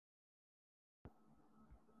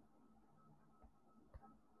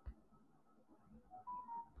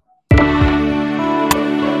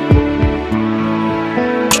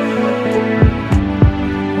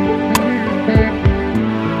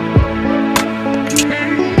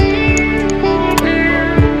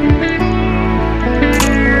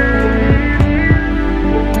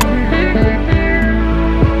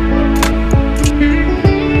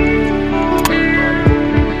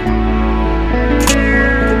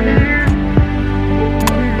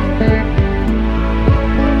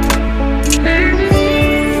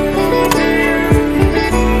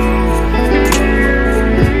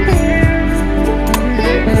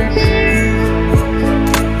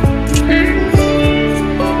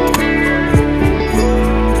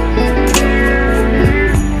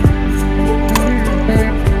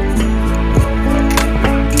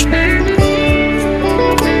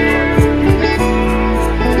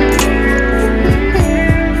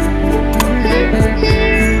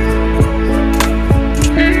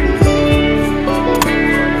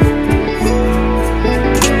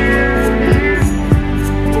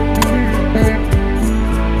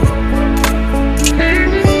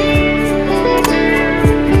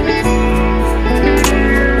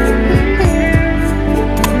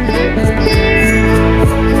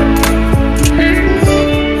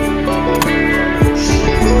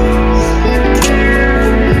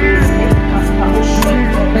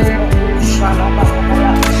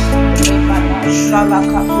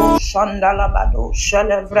Shalakato Shandalabado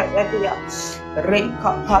Shalevredia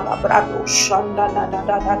Reka Palabrado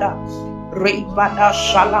Shandada Ribada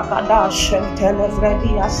Shalagada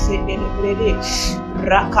Shentelevredia Sidibrede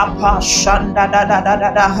Rakapa Shandada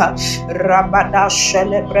Rabada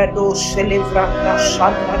Shelebredo Silivranda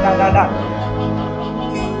Shandada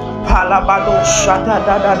Palabado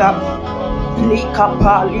Shadada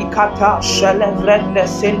Likapa likata shelevrende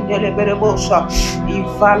sindeleberebosa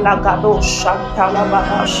ivalagado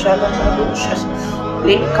shantalabada sheleberoshes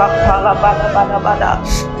likapa labada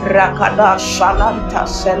rakada shalanta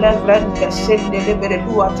celevrende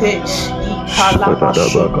sindelebereduate ikala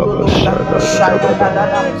shondolo shadada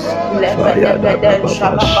lebede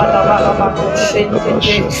shalabada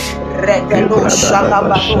shintete regado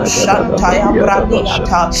shalabado shantaya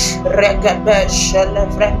bradiata regebe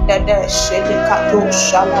shelevrende de Kato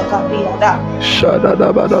Shalakadiada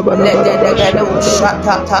Legado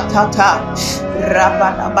Shatatata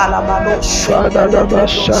Rabada Balabado Shadada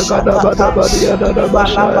Shatata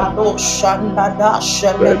Balabado Shandada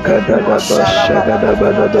Shalakado Shalabada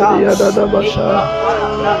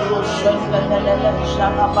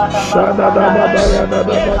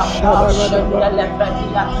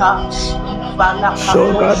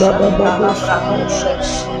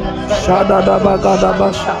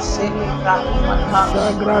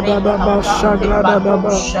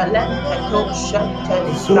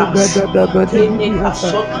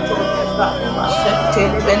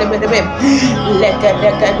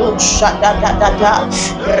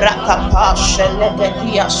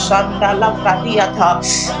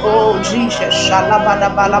Oh Jesus, Shalabada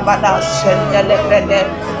Balabada, Sendelebrede.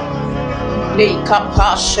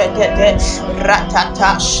 Lekapa shedede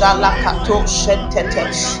ratata shalakato shedede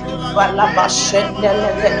ivalaba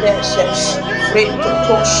shendelevede freto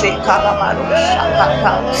to shekarabaro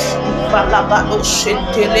shakata ivalaba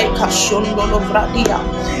shentele kashondolo vradia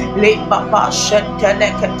le baba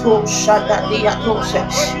shentele keto shadadia tose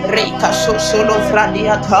reka sosolo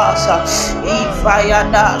vradia tasa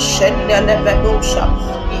ivayada shendelevedosa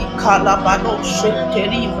Kalabano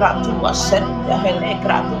Shenteri Vratua Senda Hele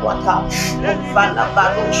Graduata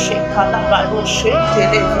Valabano Shekalabano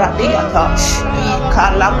Shentele Gradiata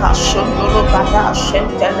Kalaka Shondolo Bada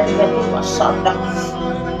Shentele Vedua Sanda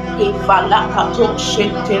Ivalakato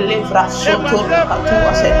Shentele Vrasoto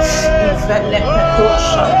Katuase Ivelekato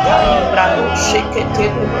Shantali Brado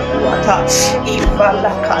Sheketele Veduata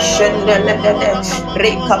Ivalaka Shendele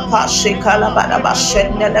Reka Pashe Kalabada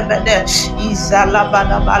Bashendele Bede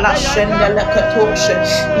Izalabada Bala Shendele Katoshe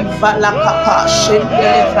Ivalaka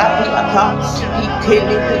Pashendele Vradiata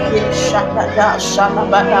Ikele Shadada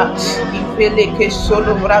Shalabada Iveleke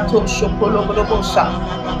Solo Vrato Shokolo Grobosa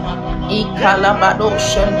Ikalabado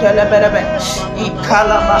Shentelebelebe,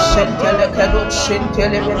 Ikalabashentelekado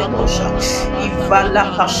Shentelebelebosha,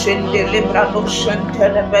 Ivalaka Shendelebrado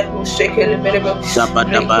Shentelebedo Shekelebelebe,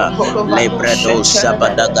 Sabadaba, Lebredo,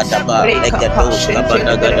 Sabadagadaba, Legedo,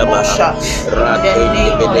 Sabadagadaba, Radin,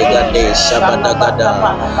 Belegade, Sabadagada,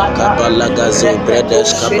 Kabalagazo,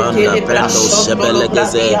 Bredes, Kabanda, Brendo,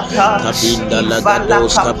 Sebelegeze, Kabinda,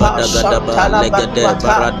 Lagados, Kabadagadaba, Legade,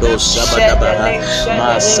 Barado, Sabadabaha,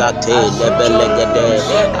 Masate, Lebelegade,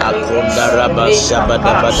 Akonda Rabba,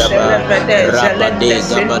 Sabadabadaba, Rabade,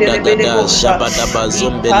 Gabadagada, Sabadaba,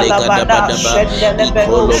 Zumbelegadabadaba,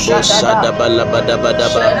 Ikolobo,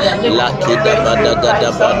 Sadabalabadabadaba, Laki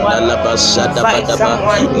Dabadagadaba, Nalaba, Sadabadaba,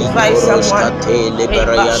 Ikoros Kate,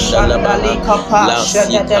 Liberayanda Labaha, La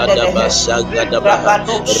Sika Daba, Sagadabaha,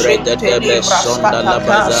 Regadebe, Sonda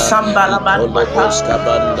Labaza, Ikolobos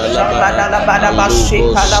Kabanda Labaha,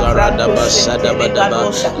 Alubo Saradaba, Sadabadaba,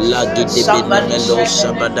 Lagidibinimelo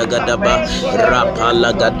Sabadagadaba,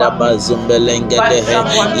 Rapalagadaba, Zumbelengedehe,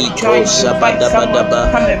 Iko Sabadabadaba,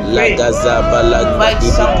 Lagaza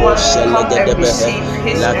Balagibiko Selegadebehe,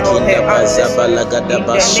 Lakinda Bazaba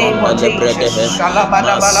Lagadaba, Sonda Lebredehe,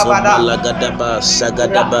 Masumba Lagadaba,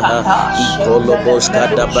 Sagadabaha, Ikolobos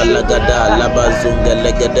Kadaba Lagada, Labazunga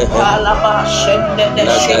Legadehe,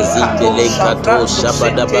 Lagazimbele Kato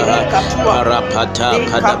Shabadabaha, Parapata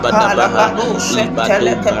Padabadabaha,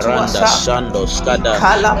 Ibadum Baranda Shando Skada,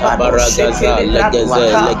 Kabaragaza, Legeze,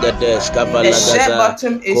 Legades, Kavalagaza,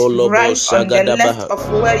 Kolobo Sagadabaha.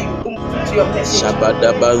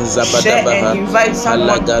 Shabadaban Zabadabaha,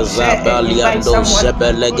 Halagaza Baliando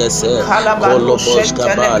Sebelegese, Kolobos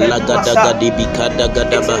Kaba, Lagadagadi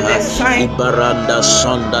Bikadagadabaha, Ibaranda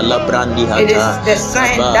Sonda Labrandi Hata,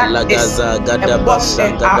 Kaba Lagaza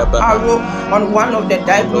Gadabasa Gadabaha, on one of the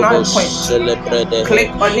diagonal points. Celebrate,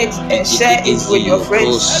 Click on it and share it with your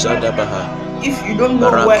friends. Sadabaha. If you don't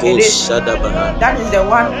know where it is, that is the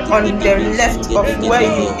one on the left of where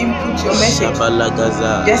you input your message.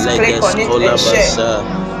 Just click on it and share.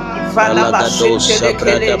 Balagado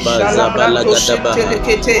sabrada bazabalagada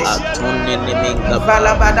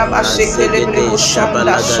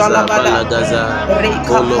balagaza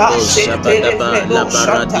kolobo sabadaba la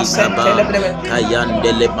baradi kaba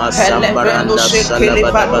kayandele masambaranda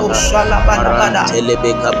salabadaba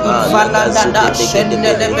marantelebe kapa lagazube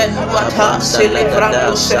begedebe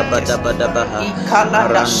kabandalagada sabadabadaba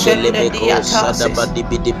marantelebe ko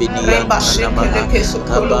sadabadibidibini yantanamaha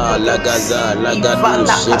kaba lagaza lagadu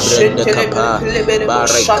sebrende kapa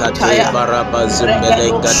barekate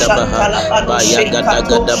barabazumele gadabaha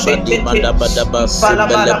bayagada badi madabadaba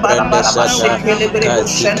simbele brende sata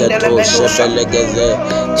katiketo sebelegeze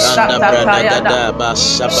kanda brada gada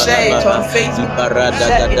basabadabaha ibarada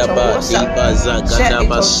gadaba dibaza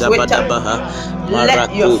gadaba sabadabaha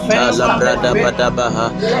marakuta la brada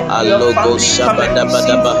badabaha alogo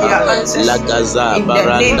sabadabadabaha lagaza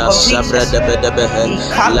baranda sabrada bedebehe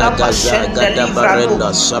lagaza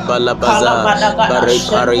gadabarenda sabalabaza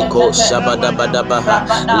barekariko sabadabadabaha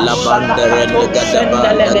labanderende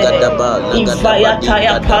gadaba lagadaba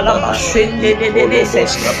lagadaba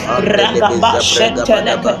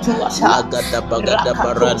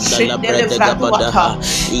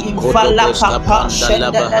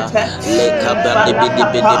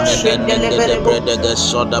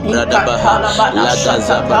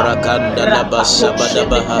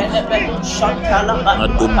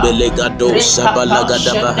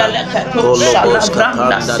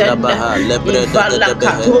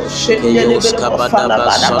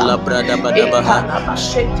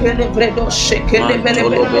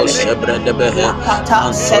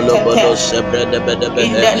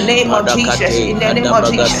in the name of Jesus, in the name of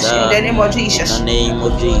Jesus, in the name of Jesus, in the name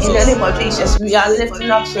of Jesus, in the name of Jesus, we are lifting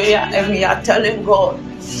up prayer and we are telling God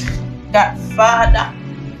that, Father,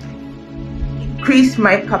 increase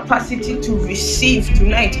my capacity to receive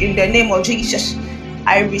tonight in the name of Jesus.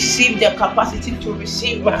 I receive the capacity to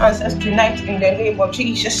receive my answers tonight in the name of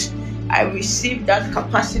Jesus. I receive that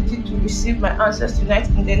capacity to receive my answers tonight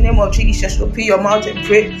in the name of Jesus. Open your mouth and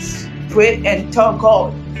pray. Pray and tell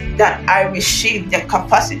God that I receive the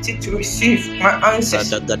capacity to receive my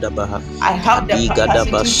answers. I have the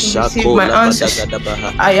capacity to receive my answers.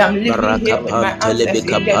 I am living here with my answers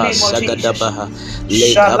in the name of Jesus.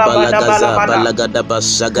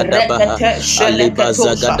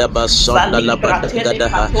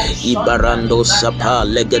 Ibarando sapa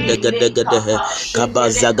legedegedegede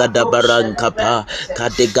kabazagadabaran kapa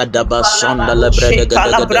kadegadaba sonda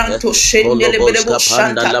lebredegedegede kolobos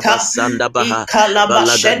kapanda labasanda baha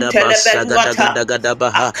balagadaba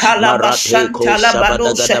sagadagadabaha marate ko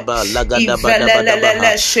sabadagadaba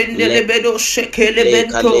lagadabadabadabaha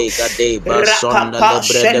lekale gade basonda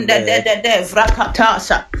lebredebe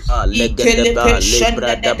vrakatasa legedeba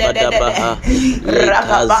lebradabadabaha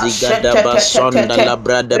lekazigadaba sonda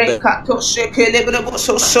labradebe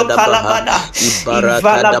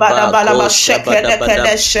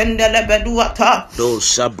do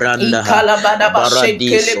sabranda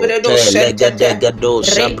baradiso telegedegado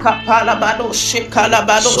sabranda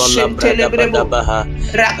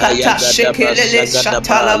rakata shekele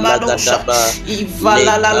shatalabado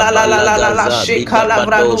ivala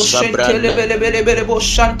shekalabado shekelebelebelebo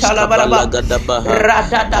shantalabada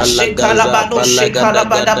radada shekalabado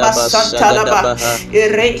shekalabada santalaba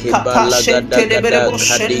rekapa shentelebelebo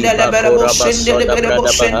shendelebelebo shendelebelebo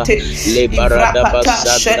shente ivrapata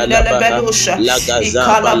shendelebelebo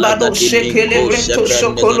ikalabado shekelebreto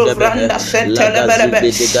sokolo vranda sentelebelebe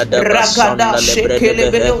ragada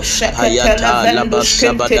shekelebelebo shekelebelebo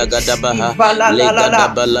shente ivala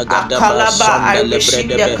akalaba. I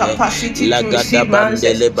receive the capacity to receive my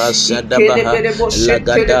answers. In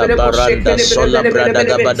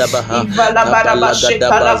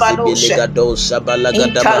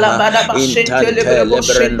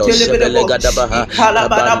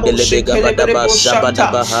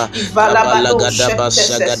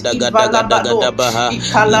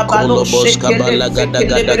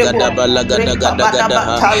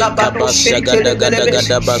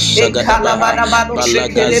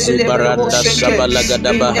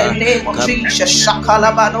the name of Jesus,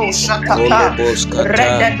 Shakalabado Shatata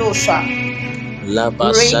Redadosa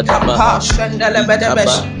Rekapa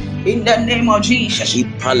Shandalabedebes. In the name of Jesus.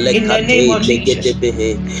 In the name of Jesus.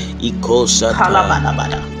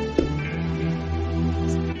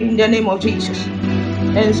 In the name of Jesus.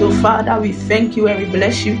 And so, Father, we thank you and we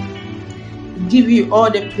bless you. We give you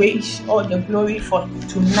all the praise, all the glory for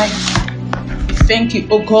tonight. We thank you,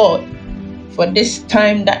 oh God, for this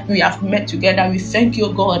time that we have met together. We thank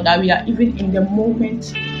you, God, that we are even in the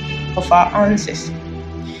moment of our answers.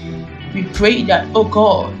 We pray that, oh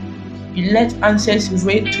God, you let answers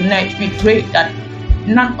reign tonight. We pray that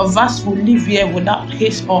none of us will live here without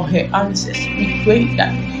his or her answers. We pray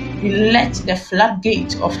that you let the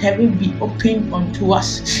floodgates of heaven be opened unto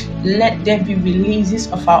us. Let there be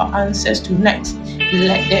releases of our answers tonight.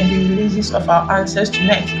 Let there be releases of our answers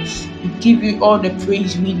tonight. We give you all the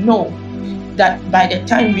praise. We know that by the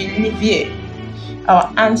time we leave here,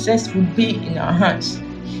 our answers will be in our hands.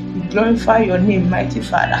 We glorify your name, mighty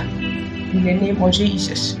Father, in the name of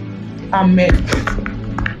Jesus. Amen.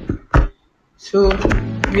 So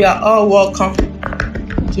we are all welcome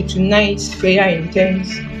to tonight's prayer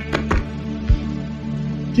intense.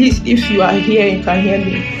 Please, if you are here and can hear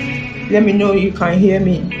me, let me know you can hear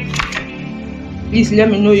me. Please let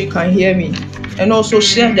me know you can hear me. And also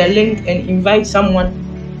share the link and invite someone.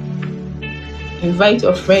 Invite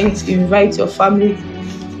your friends, invite your family,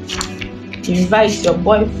 invite your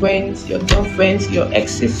boyfriends, your girlfriends, your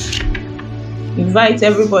exes. Invite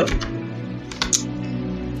everybody.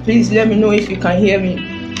 Please let me know if you can hear me.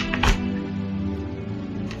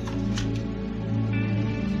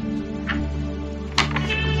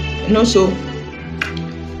 And also,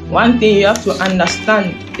 one thing you have to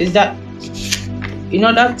understand is that in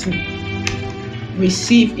order to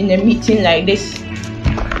receive in a meeting like this,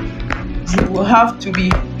 you will have to be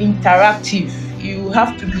interactive. You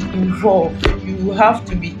have to be involved. You have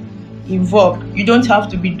to be involved. You don't have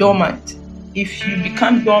to be dormant. If you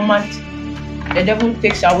become dormant, the devil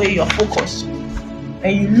takes away your focus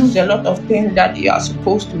and you lose a lot of things that you are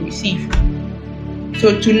supposed to receive.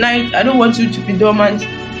 So tonight, I don't want you to be dormant.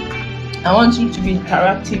 I want you to be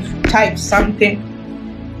interactive. Type something.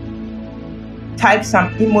 Type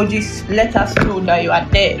some emojis. Let us know that you are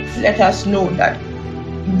there. Let us know that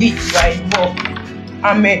indeed you are involved.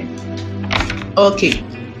 Amen. Okay.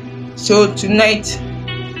 So tonight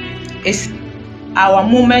is our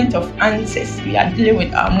moment of answers. We are dealing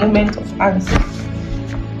with our moment of answers.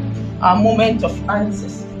 Our moment of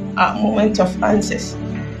answers. Our moment of answers.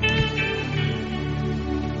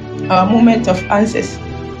 Our moment of answers.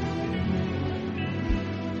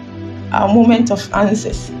 Our moment of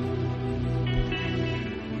answers.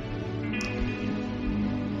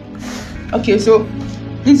 Okay, so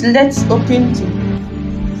please let's open to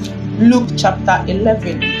Luke chapter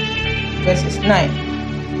 11, verses 9.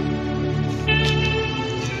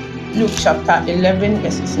 Luke chapter 11,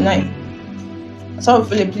 verses 9. So,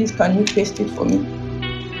 Philip, please can you paste it for me?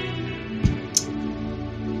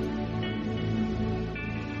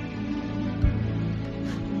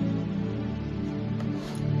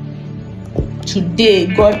 Today,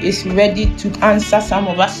 God is ready to answer some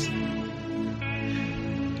of us.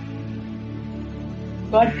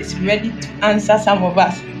 God is ready to answer some of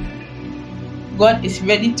us. God is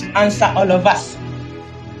ready to answer all of us.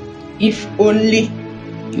 If only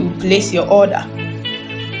you place your order.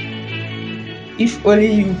 If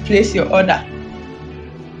only you place your order.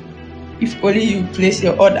 If only you place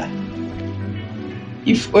your order.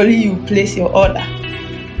 If only you place your order.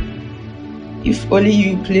 If only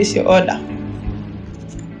you place your order.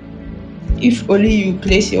 If only you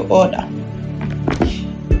place your order.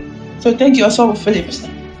 So thank you also, Phillips.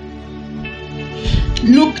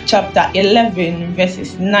 Luke chapter 11,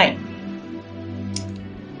 verses 9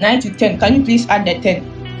 to 10. Can you please add the 10?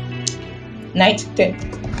 9 to 10.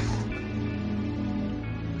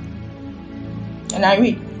 And I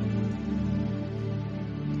read.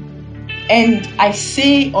 And I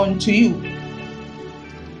say unto you.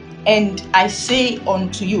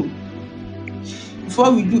 Before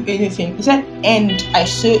we do anything, he said, and I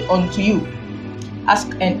say unto you,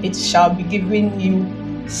 ask and it shall be given you,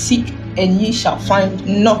 seek and ye shall find,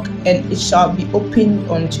 knock and it shall be opened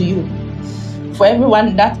unto you. For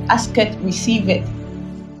everyone that asketh receiveth,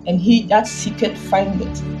 and he that seeketh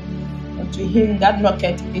findeth, and to him that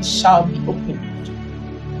knocketh it shall be opened.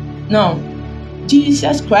 Now,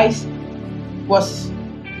 Jesus Christ was,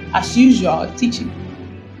 as usual, teaching.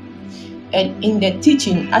 And in the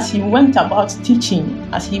teaching, as he went about teaching,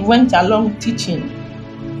 as he went along teaching,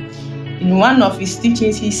 in one of his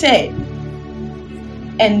teachings he said,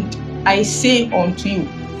 and I say unto you.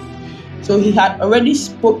 So he had already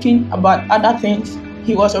spoken about other things.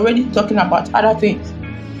 He was already talking about other things.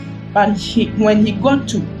 But when he got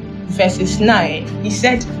to verses 9, he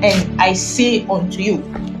said, and I say unto you.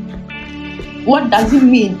 What does it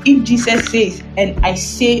mean if Jesus says, and I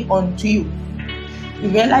say unto you? We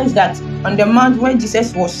realize that on the mount when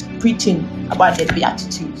Jesus was preaching about the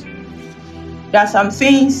Beatitudes, there are some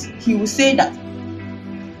things he will say that,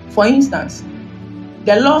 for instance,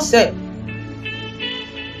 the Lord said,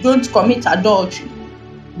 don't commit adultery.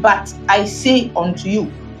 But I say unto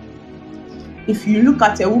you, if you look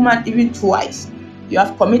at a woman even twice, you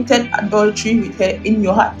have committed adultery with her in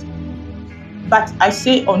your heart. But I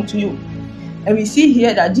say unto you. And we see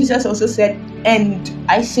here that Jesus also said, and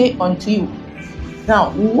I say unto you.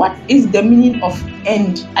 Now, what is the meaning of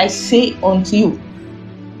and I say unto you?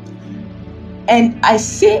 And I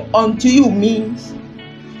say unto you means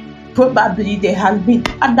probably there has been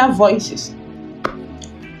other voices.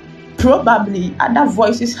 Probably other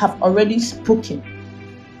voices have already spoken.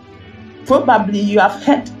 Probably you have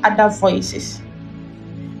heard other voices.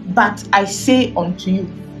 But I say unto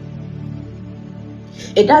you.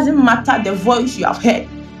 It doesn't matter the voice you have heard.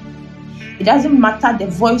 It doesn't matter the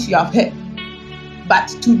voice you have heard. But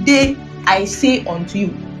today I say unto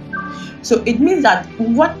you. So it means that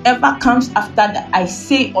whatever comes after that I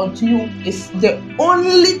say unto you is the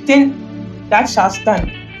only thing that shall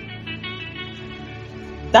stand.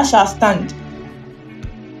 That shall stand.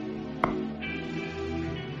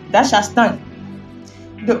 That shall stand.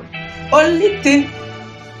 The only thing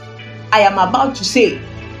I am about to say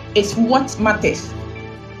is what matters.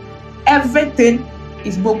 Everything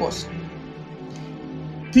is bogus.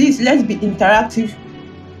 Please, let's be interactive.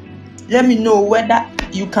 Let me know whether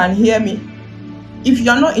you can hear me. If you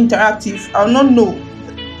are not interactive, I will not know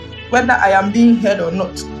whether I am being heard or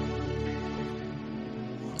not.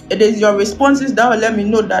 It is your responses that will let me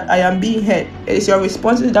know that I am being heard. It is your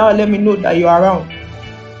responses that will let me know that you are around.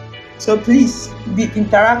 So please be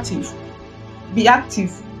interactive. Be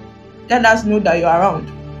active. Let us know that you are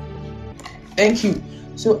around. Thank you.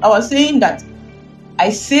 So I was saying that I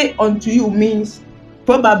say unto you means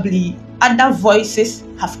probably other voices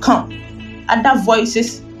have come. Other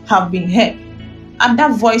voices have been heard.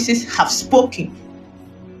 Other voices have spoken.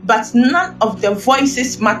 But none of the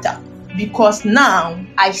voices matter, because now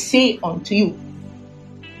I say unto you.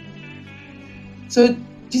 So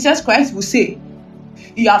Jesus Christ will say,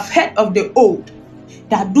 you have heard of the old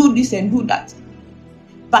that do this and do that.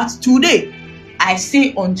 But today I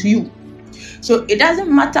say unto you. So it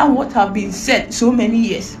doesn't matter what have been said so many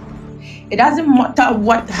years. It doesn't matter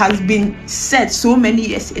what has been said so many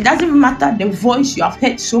years. It doesn't matter the voice you have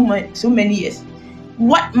heard so many years.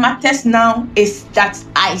 What matters now is that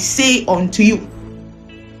I say unto you.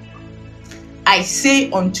 I say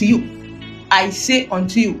unto you. I say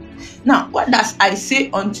unto you. Now, what does I say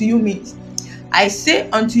unto you means? I say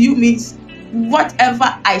unto you means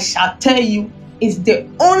whatever I shall tell you is the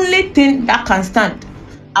only thing that can stand.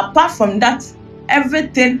 Apart from that,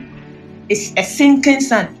 everything is a sinking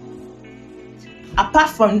sand. Apart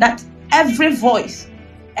from that, every voice,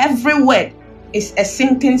 every word is a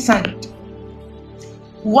sinking sand.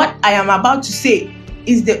 What I am about to say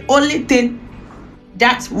is the only thing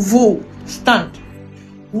that will stand.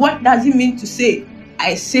 What does it mean to say,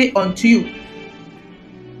 I say unto you?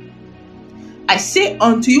 I say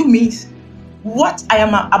unto you means what I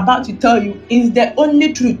am about to tell you is the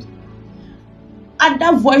only truth.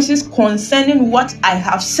 Other voices concerning what I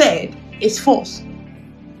have said is false.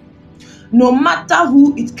 No matter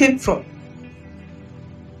who it came from.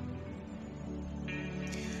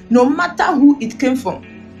 No matter who it came from.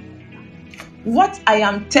 What I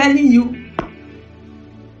am telling you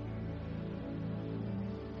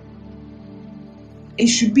it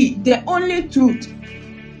should be the only truth.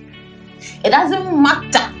 It doesn't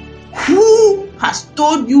matter who has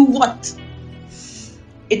told you what.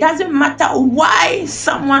 It doesn't matter why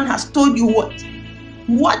someone has told you what.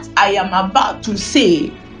 What I am about to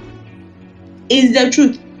say is the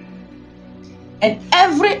truth. And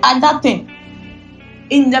every other thing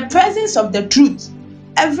in the presence of the truth,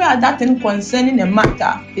 every other thing concerning a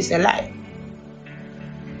matter is a lie.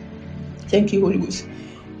 Thank you, Holy Ghost.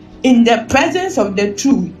 In the presence of the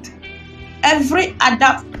truth, every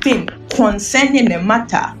other thing concerning a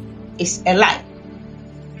matter is a lie.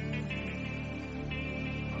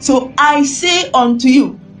 So I say unto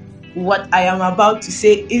you, what I am about to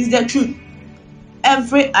say is the truth.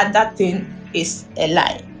 Every other thing is a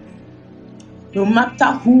lie. No matter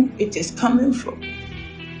who it is coming from.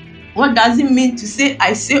 What does it mean to say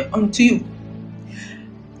I say unto you?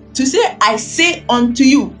 To say I say unto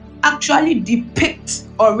you actually depicts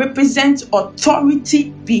or represents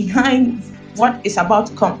authority behind what is about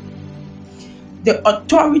to come. The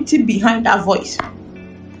authority behind that voice.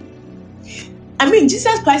 I mean,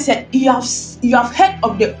 Jesus Christ said, you have heard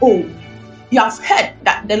of the old. You have heard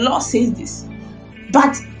that the Lord says this.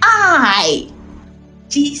 But I,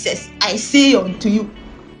 Jesus, I say unto you.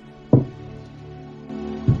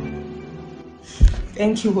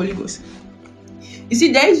 Thank you, Holy Ghost. You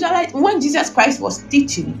see, the Israelites, when Jesus Christ was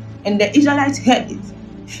teaching and the Israelites heard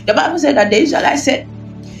it, the Bible said that the Israelites said,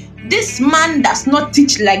 this man does not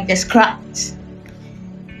teach like the scribes.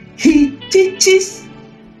 He teaches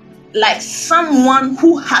like someone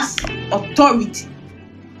who has authority.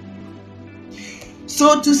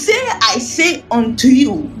 So to say, I say unto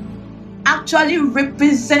you, actually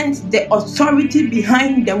represents the authority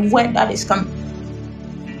behind the word that is coming.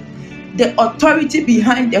 The authority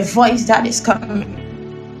behind the voice that is coming.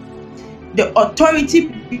 The authority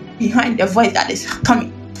behind the voice that is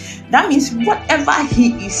coming. That means whatever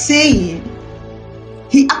he is saying,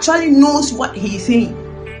 he actually knows what he is saying.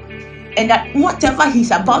 And that whatever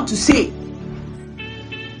he's about to say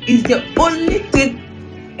is the only thing,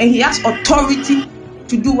 and he has authority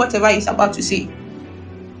to do whatever he's about to say.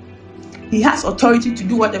 He has authority to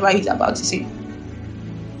do whatever he's about to say.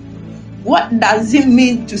 What does it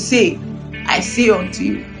mean to say, I say unto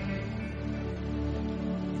you?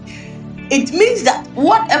 It means that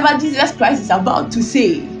whatever Jesus Christ is about to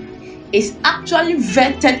say is actually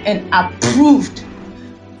vetted and approved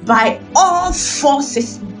by all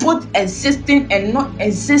forces, both existing and not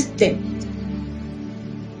existing.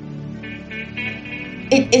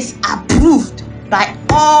 It is approved by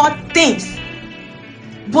all things,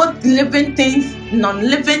 both living things,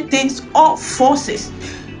 non-living things, all forces,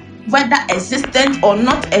 whether existent or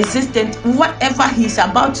not existent. Whatever he's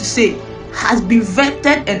about to say has been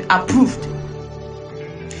vetted and approved.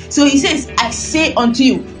 So he says, I say unto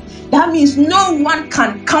you. That means no one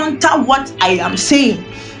can counter what I am saying,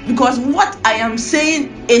 because what I am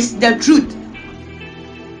saying is the truth.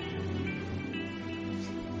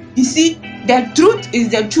 You see, the truth is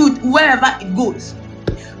the truth wherever it goes.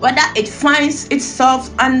 Whether it finds itself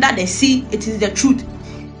under the sea, it is the truth.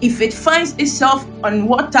 If it finds itself on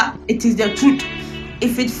water, it is the truth.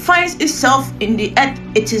 If it finds itself in the earth,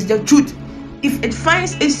 it is the truth. If it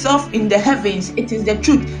finds itself in the heavens, it is the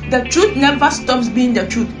truth. The truth never stops being the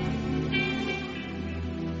truth.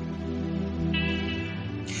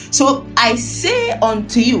 So I say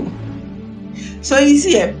unto you. So you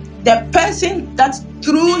see, the person that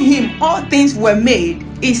through him all things were made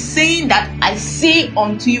is saying that I say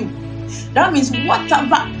unto you. That means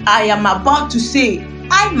whatever I am about to say,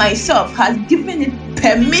 I myself has given it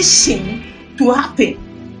permission to happen.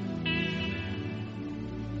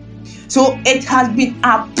 So it has been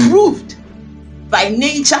approved by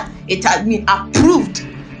nature. It has been approved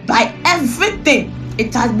by everything.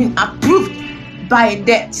 It has been approved by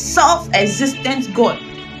the self-existent God.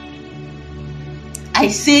 I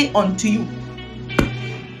say unto you.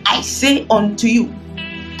 I say unto you.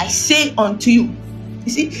 I say unto you.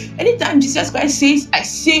 You see, anytime Jesus Christ says, I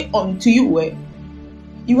say unto you,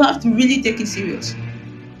 you have to really take it serious.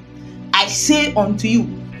 I say unto you.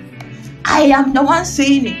 I am the one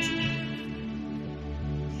saying it.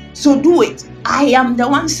 So do it. I am the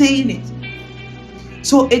one saying it.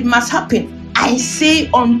 So it must happen. I say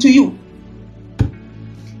unto you.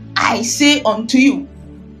 I say unto you.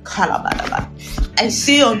 Kalabadaba. I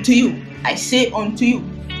say unto you. I say unto you.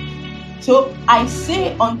 So I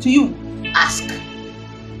say unto you, ask,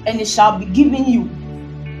 and it shall be given you.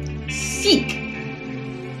 Seek,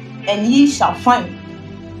 and ye shall find.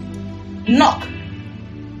 Knock,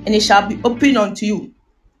 and it shall be opened unto you.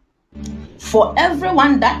 For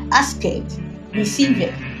everyone that asketh,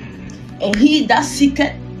 receiveth, and he that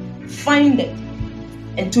seeketh, findeth,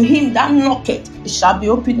 and to him that knocketh, it shall be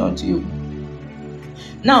opened unto you.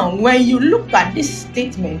 Now, when you look at this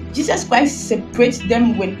statement, Jesus Christ separates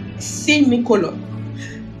them with semicolon.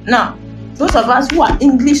 Now, those of us who are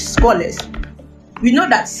English scholars, we know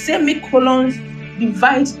that semicolons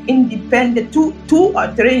divide independent, two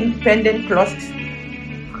or three independent clauses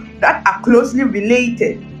that are closely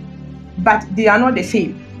related, but they are not the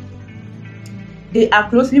same. They are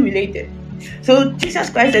closely related. So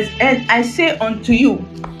Jesus Christ says, and I say unto you,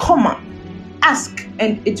 comma, ask,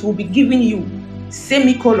 and it will be given you.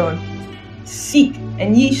 Semicolon, seek,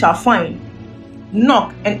 and ye shall find.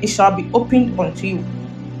 Knock, and it shall be opened unto you.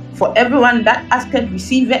 For everyone that asketh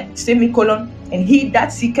receiveth, semicolon, and he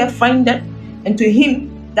that seeketh findeth, and to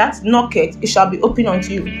him that knocketh it shall be opened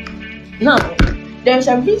unto you. Now, there's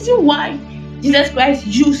a reason why Jesus Christ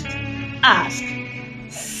used ask,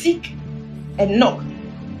 seek, and knock.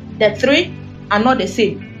 The three are not the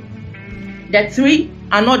same. The three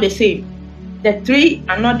are not the same. The three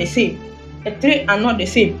are not the same. The three are not the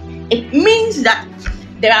same. It means that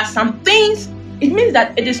there are some things. It means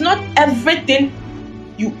that it is not everything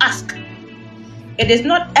you ask. It is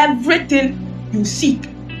not everything you seek.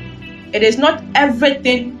 It is not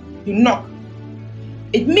everything you knock.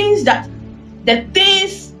 It means that the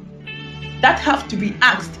things that have to be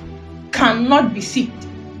asked cannot be seeked.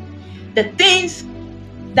 The things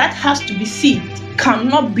that has to be seeked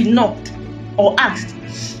cannot be knocked or asked.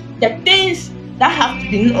 The things that have to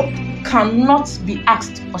be knocked cannot be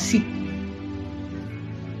asked or seek.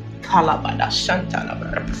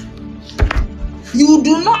 You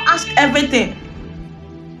do not ask everything.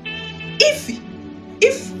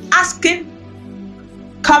 If asking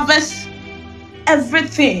covers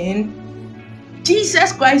everything,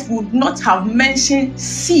 Jesus Christ would not have mentioned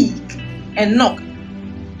seek and knock.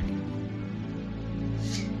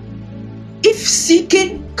 If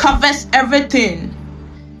seeking covers everything,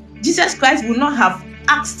 Jesus Christ would not have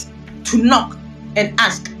asked to knock and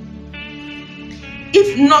ask.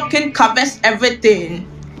 If knocking covers everything,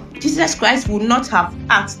 Jesus Christ would not have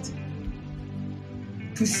asked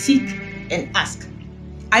to seek and ask.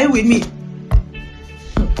 Are you with me?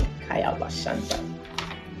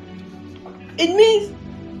 It means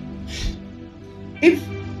if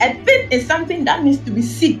a thing is something that needs to be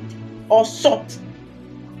sought or sought,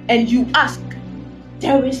 and you ask,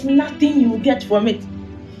 there is nothing you will get from it.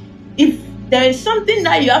 If there is something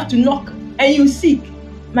that you have to knock and you seek,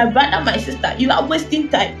 my brother, my sister, you are wasting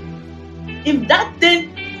time. If that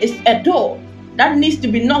thing is a door that needs to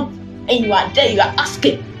be knocked and you are there, you are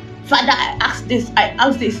asking, Father, I ask this, I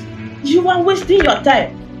ask this, you are wasting your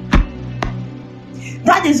time.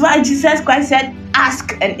 That is why Jesus Christ said,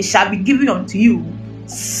 ask and it shall be given unto you.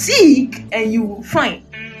 Seek and you will find.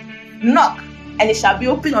 Knock and it shall be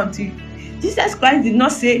opened unto you. Jesus Christ did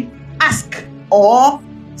not say ask or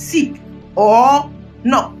seek or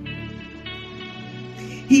knock.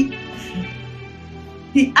 He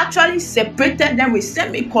actually separated them with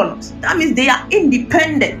semicolons. That means they are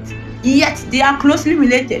independent, yet they are closely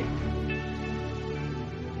related.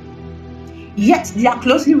 Yet they are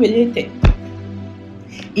closely related.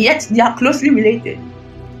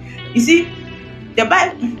 You see, the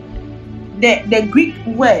Bible, the Greek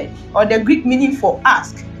word or the Greek meaning for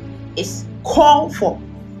ask is call for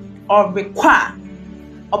or require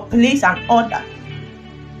or place an order.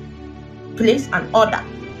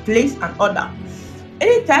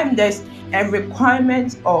 Anytime there's a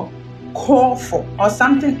requirement or call for, or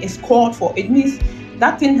something is called for, it means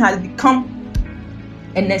that thing has become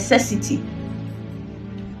a necessity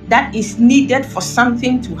that is needed for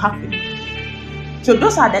something to happen. So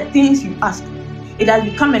those are the things you ask. It has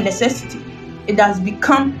become a necessity. It has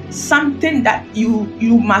become something that you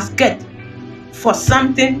must get for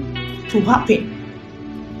something to happen.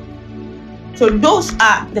 So those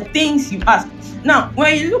are the things you ask. Now,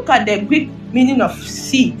 when you look at the Greek meaning of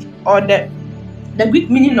seek, or the Greek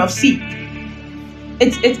meaning of seek,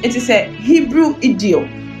 it is a Hebrew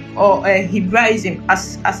idiom or a Hebraism,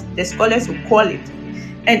 as the scholars will call it.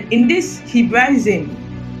 And in this Hebraism,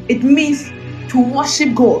 it means to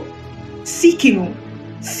worship God. Seeking.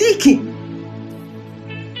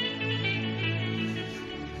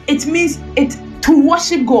 It means to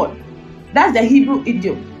worship God. That's the Hebrew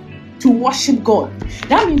idiom. To worship God.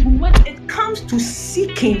 That means when it comes to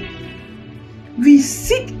seeking, we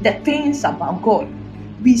seek the things about God.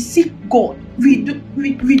 We seek God. We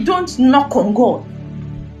don't knock on God.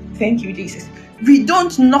 Thank you, Jesus. We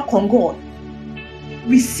don't knock on God.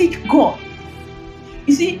 We seek God.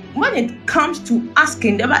 You see, when it comes to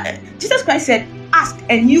asking, Jesus Christ said, ask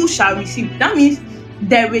and you shall receive. That means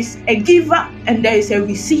there is a giver and there is a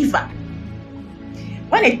receiver.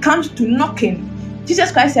 When it comes to knocking,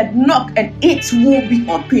 Jesus Christ said, knock and it will be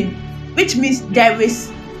open, which means there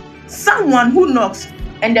is someone who knocks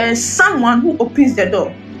and there is someone who opens the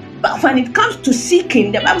door. But when it comes to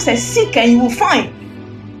seeking, the Bible says, seek and you will find.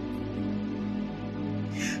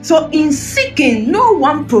 So in seeking, no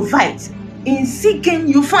one provides. In seeking,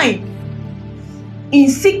 you find. In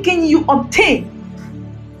seeking, you obtain.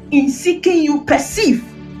 In seeking, you perceive.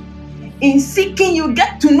 In seeking, you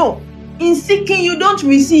get to know. In seeking, you don't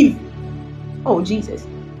receive. Oh, Jesus.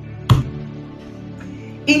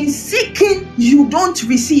 In seeking, you don't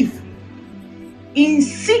receive. In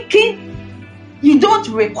seeking, you don't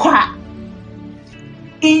require.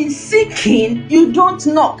 In seeking, you don't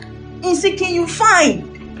knock. In seeking, you find.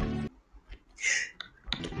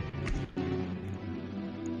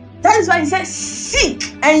 That is why he says,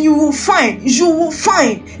 seek and you will find. You will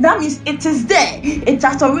find. That means it is there. It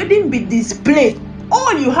has already been displayed.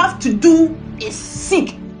 All you have to do is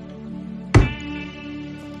seek.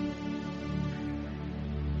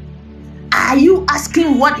 Are you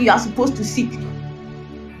asking what you are supposed to seek?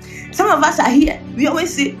 Some of us are here. We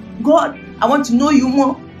always say, God, I want to know you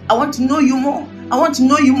more. I want to know you more. I want to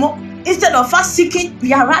know you more. Instead of us seeking,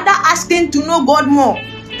 we are rather asking to know God more.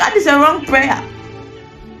 That is a wrong prayer.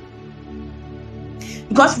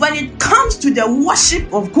 Because when it comes to the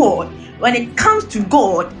worship of God, when it comes to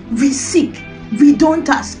God, we seek. We don't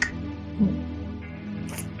ask.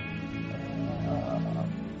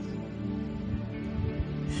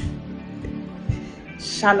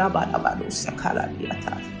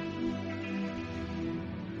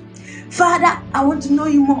 Father, I want to know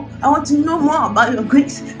you more. I want to know more about your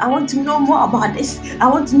grace. I want to know more about this. I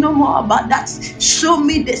want to know more about that. Show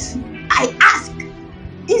me this. I ask.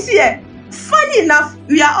 You see, funny enough,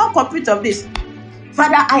 we are all culprits of this.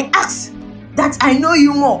 Father, I ask that I know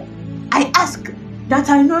you more. I ask that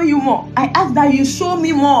I know you more. I ask that you show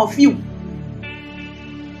me more of you.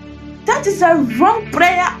 That is a wrong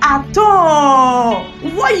prayer at all.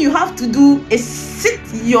 What you have to do is sit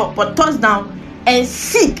your buttocks down and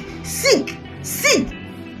seek.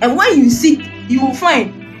 And when you seek, you will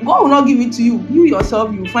find. God will not give it to you. You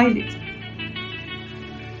yourself, you will find it.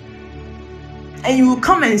 And you will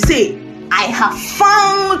come and say, I have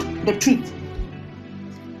found the truth.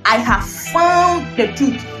 I have found the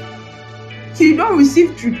truth. You don't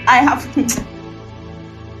receive truth. I have.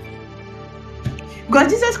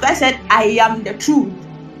 Because Jesus Christ said, I am the truth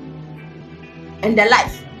and the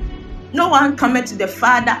life. No one cometh to the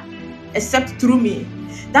Father except through me.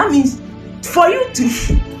 That means for you to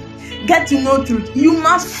get to know truth, you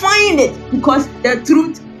must find it, because the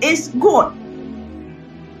truth is God.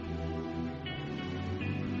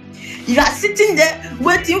 You are sitting there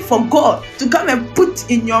waiting for God to come and put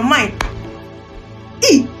in your mind.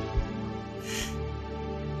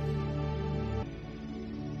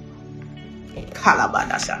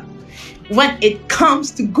 When it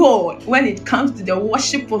comes to God, when it comes to the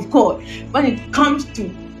worship of God, when it comes to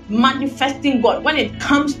manifesting God, when it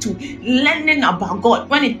comes to learning about God,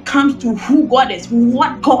 when it comes to who God is,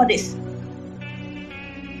 what God is,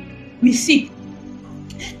 we seek.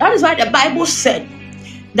 That is why the Bible said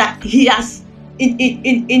that He has,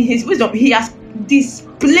 in His wisdom, He has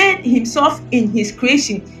displayed Himself in His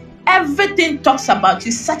creation. Everything talks about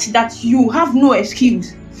you such that you have no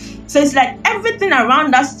excuse. So it's like everything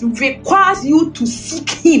around us requires you to seek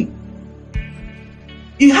Him.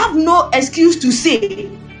 You have no excuse to say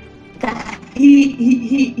that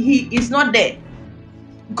He is not there,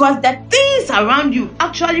 because the things around you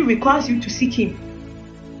actually requires you to seek Him.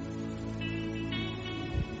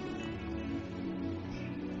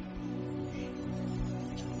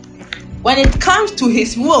 When it comes to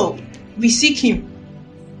His will, we seek Him.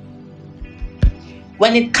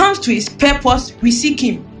 When it comes to His purpose, we seek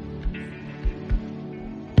Him.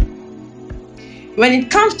 When it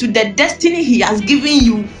comes to the destiny He has given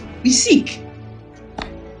you, we seek.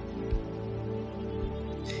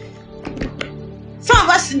 Some of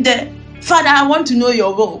us sit there, Father, I want to know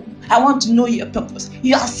your will. I want to know your purpose.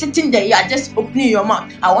 You are sitting there, you are just opening your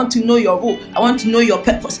mouth. I want to know your will. I want to know your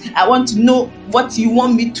purpose. I want to know what you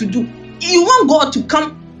want me to do. You want God to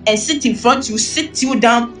come and sit in front of you, sit you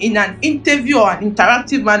down in an interview or an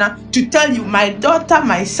interactive manner to tell you, my daughter,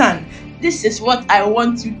 my son, this is what I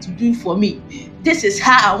want you to do for me. This is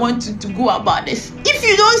how I want you to go about this. If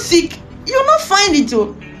you don't seek, you'll not find it.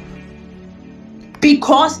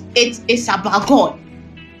 Because it is about God.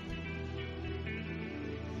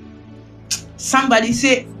 Somebody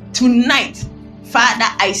say, tonight, Father,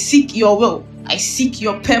 I seek your will. I seek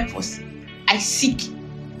your purpose. I seek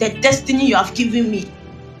the destiny you have given me.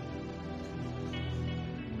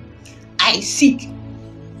 I seek your will.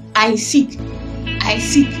 I seek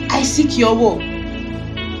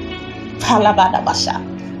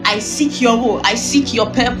your will. I seek your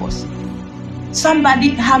purpose. Somebody,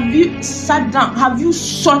 have you sat down? Have you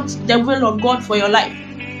sought the will of God for your life?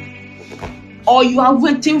 Or you are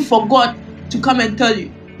waiting for God to come and tell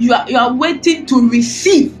you? You are waiting to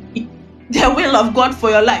receive the will of God for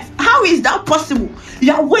your life. How is that possible?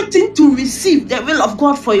 You are waiting to receive the will of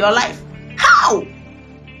God for your life. How?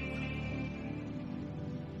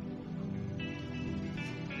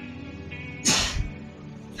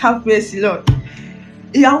 Have mercy, Lord.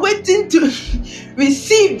 You are waiting to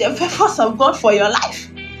receive the purpose of God for your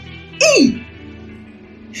life.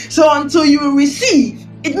 So until you receive,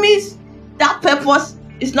 it means that purpose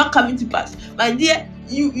is not coming to pass. My dear,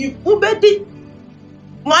 you obeyed it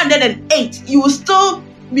 108. You will still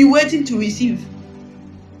be waiting to receive.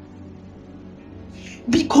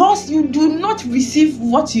 Because you do not receive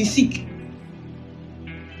what you seek.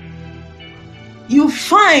 You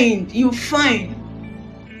find.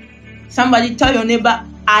 Somebody tell your neighbor,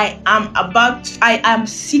 I am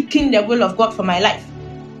seeking the will of God for my life.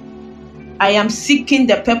 I am seeking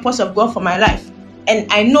the purpose of God for my life.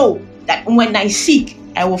 And I know that when I seek,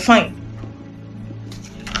 I will find.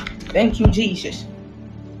 Thank you, Jesus.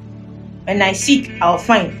 When I seek, I'll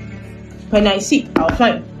find. When I seek, I'll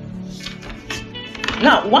find.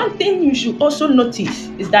 Now, one thing you should also notice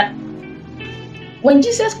is that when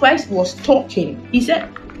Jesus Christ was talking, He said,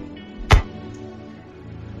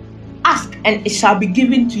 ask and it shall be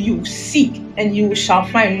given to you. Seek and you shall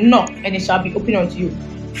find. Knock, and it shall be opened unto you.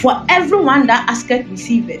 For everyone that asketh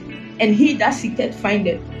receiveth, and he that seeketh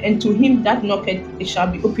findeth, and to him that knocketh it shall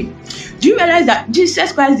be opened. Do you realize that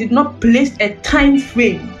Jesus Christ did not place a time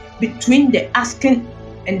frame between the asking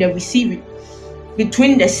and the receiving,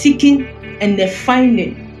 between the seeking and the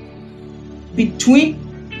finding, between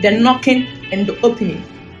the knocking and the opening?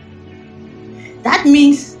 That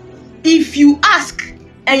means if you ask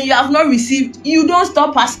and you have not received, you don't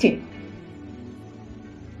stop asking.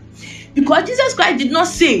 Because Jesus Christ did not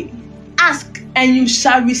say, ask and you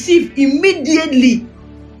shall receive immediately.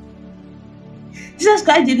 Jesus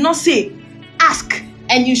Christ did not say, ask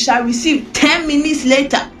and you shall receive 10 minutes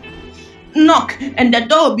later. Knock and the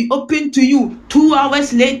door will be open to you 2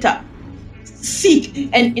 hours later. Seek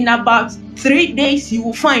and in about 3 days you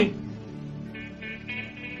will find.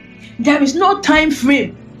 There is no time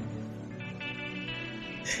frame.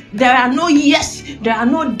 There are no years, there are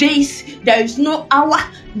no days, there is no hour,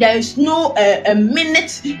 there is no a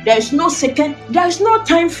minute, there is no second, there is no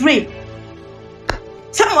time frame.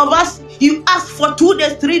 Some of us, you ask for 2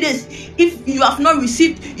 days, 3 days. If you have not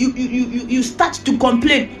received, you start to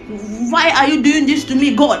complain. Why are you doing this to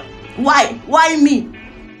me, God? Why? Why me?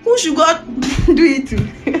 Who should God do it to?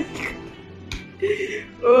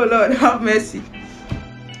 Oh Lord, have mercy.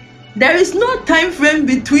 There is no time frame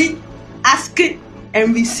between asking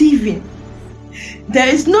and receiving. There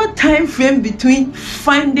is no time frame between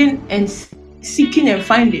finding and seeking and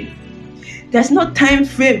finding. There's no time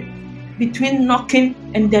frame between knocking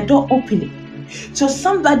and the door opening. So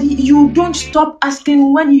somebody, you don't stop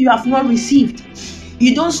asking when you have not received.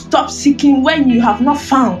 You don't stop seeking when you have not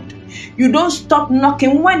found. You don't stop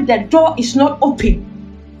knocking when the door is not open.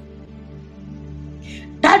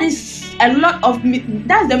 That's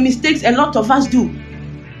the mistakes a lot of us do.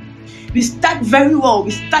 We start very well.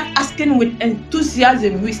 We start asking with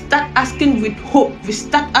enthusiasm. We start asking with hope. We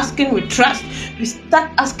start asking with trust. We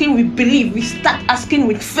start asking with belief. We start asking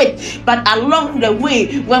with faith. But along the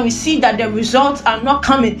way, when we see that the results are not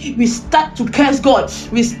coming, we start to curse God.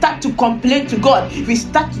 We start to complain to God. We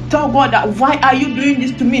start to tell God that, why are you doing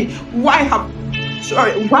this to me? Why have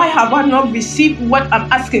I not received what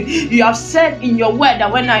I'm asking? You have said in your word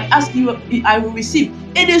that when I ask you, I will receive.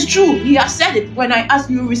 It is true. He has said it. When I ask,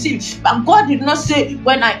 you will receive. But God did not say,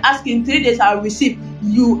 when I ask in 3 days, I will receive.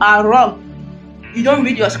 You are wrong. You don't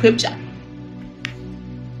read your scripture.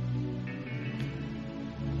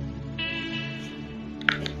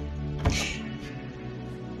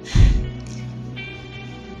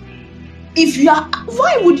 If you are,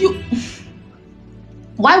 why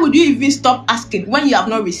would you even stop asking when you have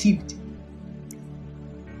not received?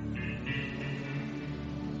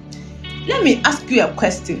 Let me ask you a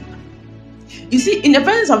question. You see, in the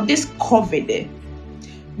presence of this COVID,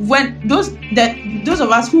 when those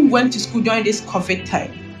of us who went to school during this COVID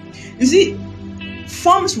time, you see,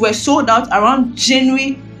 forms were sold out around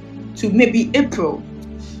January to maybe April.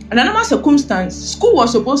 And under normal circumstance, school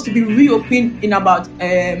was supposed to be reopened in about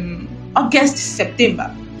August,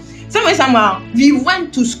 September. Somehow we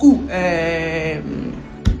went to school. They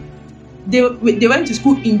went to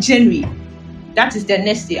school in January. That is the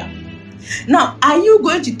next year. Now, are you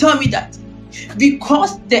going to tell me that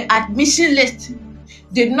because the admission list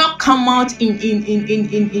did not come out in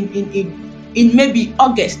maybe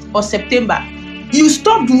August or September, you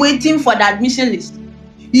stopped waiting for the admission list?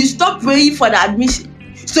 You stopped praying for the admission?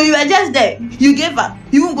 So you were just there. You gave up.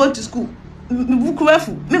 You won't go to school. Me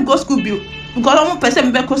go school bill because I'm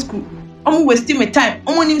person go school. I'm wasting my time.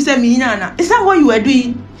 Is that what you were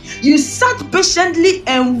doing? You sat patiently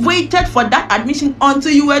and waited for that admission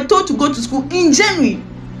until you were told to go to school in January.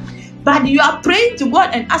 But you are praying to God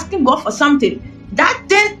and asking God for something. That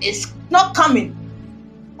thing is not coming.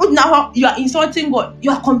 But now you are insulting God.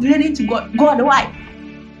 You are complaining to God. God, why?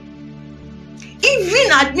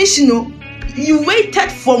 Even admission, you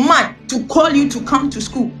waited for man to call you to come to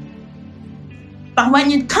school. But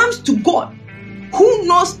when it comes to God, who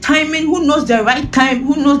knows timing, who knows the right time,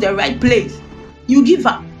 who knows the right place, you give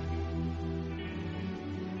up.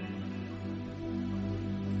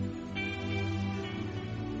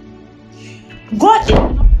 God is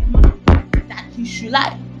not that he should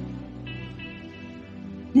lie.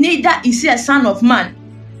 Neither is he a son of man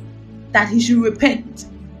that he should repent.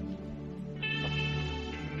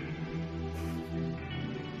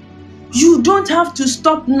 You don't have to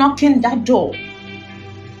stop knocking that door.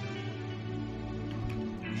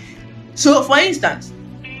 So, for instance,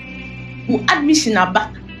 admission are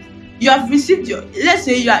back. You have received let's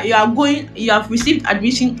say you have received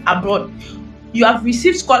admission abroad. You have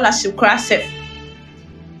received scholarship,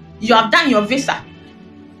 you have done your visa,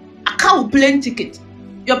 a car plane ticket.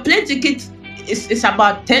 Your plane ticket it's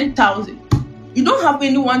about 10,000. You don't have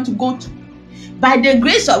anyone to go to. By the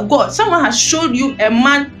grace of God, someone has showed you a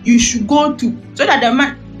man you should go to, so that the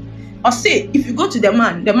man, or say, if you go to the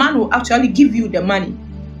man will actually give you the money,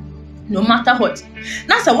 no matter what.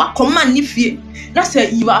 That's what command if you. That's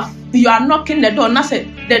you are knocking the door. That's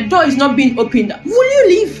the door is not being opened. Will you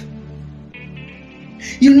leave?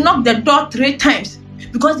 You knocked the door 3 times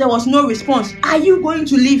because there was no response. Are you going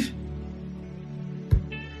to leave?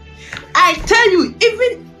 I tell you,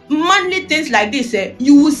 even manly things like this,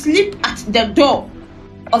 you will sleep at the door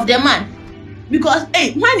of the man, because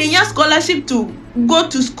man in your scholarship to go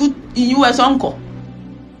to school in US, uncle.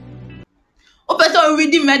 Person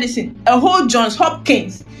reading medicine, a whole Johns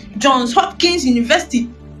Hopkins University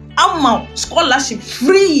amount scholarship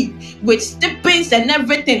free with stipends and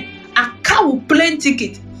everything, a car with plane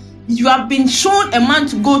ticket. You have been shown a man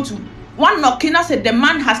to go to. One knocking, I said the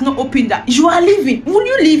man has not opened that. You are leaving. Will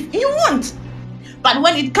you leave? You won't. But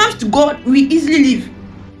when it comes to God, we easily leave.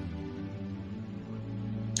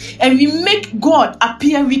 And we make God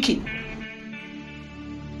appear wicked.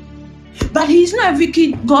 But He is not a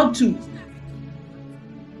wicked God too.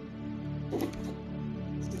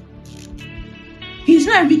 He is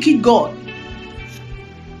not a wicked God.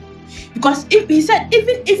 Because if He said,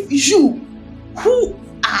 even if you who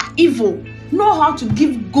are evil know how to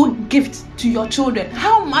give good gifts to your children,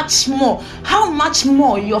 how much more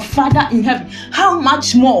your Father in heaven, how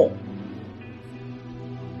much more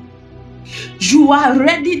you are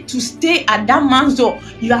ready to stay at that man's door.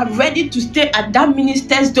 You are ready to stay at that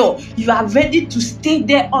minister's door. You are ready to stay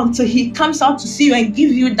there until he comes out to see you and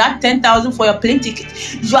give you that 10,000 for your plane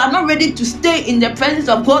ticket. You are not ready to stay in the presence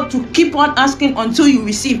of God to keep on asking until you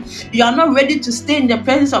receive. You are not ready to stay in the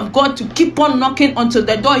presence of God to keep on knocking until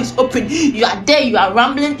the door is open. You are there, you are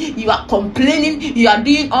rambling, you are complaining, you are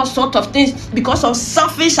doing all sorts of things because of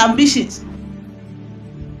selfish ambitions.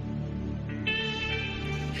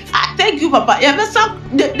 Thank you, Papa.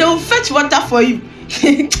 They will fetch water for you.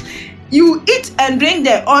 You eat and drink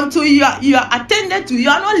there until you are attended to. You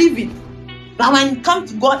are not leaving. But when it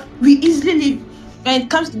comes to God, we easily leave. When it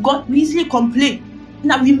comes to God, we easily complain.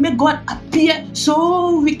 Now we make God appear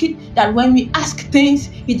so wicked that when we ask things,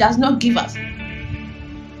 He does not give us.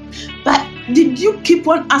 But did you keep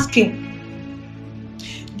on asking?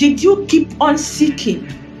 Did you keep on seeking?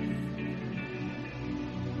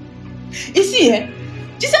 You see,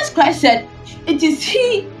 Jesus Christ said, "It is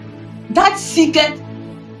he that seeketh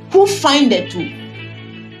who findeth too."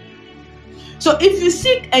 So if you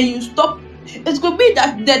seek and you stop, it could be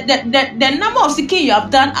that the number of seeking you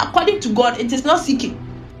have done, according to God, it is not seeking.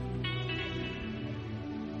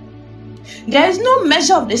 There is no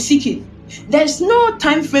measure of the seeking. There is no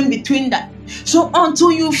time frame between that. So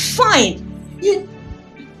until you find, you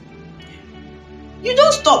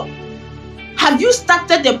don't stop. Have you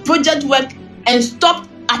started the project work and stopped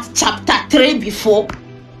at chapter 3 before?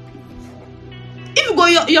 If you go,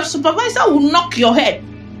 your supervisor will knock your head.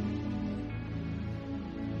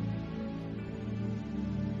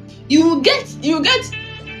 You get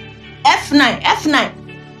F9.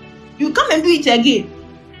 You come and do it again.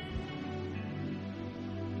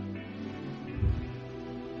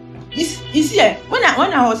 You see, when I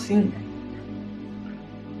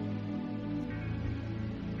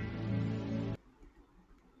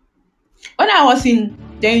was in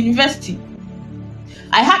the university,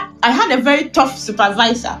 I had a very tough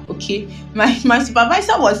supervisor. Okay, my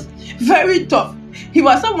supervisor was very tough. He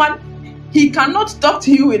was someone, he cannot talk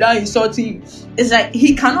to you without insulting you. It's like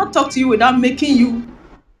he cannot talk to you without making you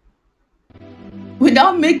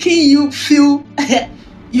feel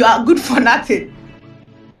you are good for nothing.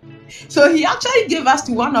 So he actually gave us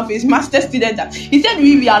to one of his master students. He said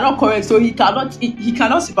we are not correct, so he cannot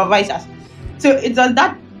supervise us. So it was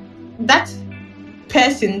that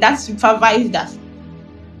person that supervised us.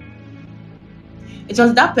 It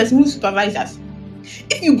was that person who supervised us.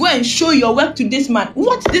 If you go and show your work to this man,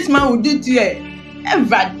 what this man will do to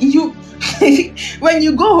you, when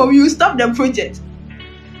you go home, you stop the project.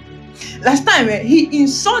 Last time, he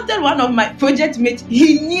insulted one of my project mates.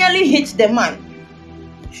 He nearly hit the man.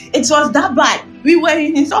 It was that bad. We were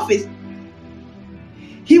in his office.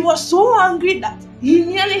 He was so angry that he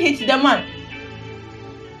nearly hit the man.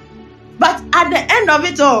 But at the end of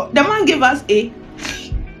it all, the man gave us A.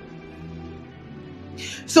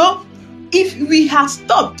 So, if we had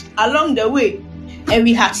stopped along the way and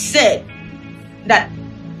we had said that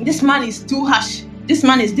this man is too harsh, this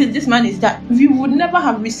man is this man is that, we would never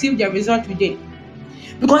have received the result we did.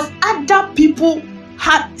 Because other people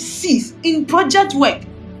had C's in project work.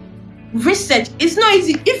 Research, it's not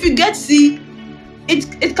easy. If you get C,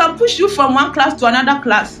 it can push you from one class to another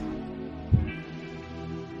class.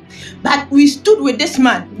 But we stood with this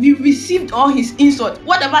man. We received all his insults.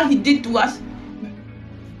 Whatever he did to us.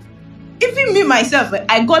 Even me myself,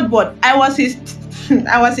 I got bored. I was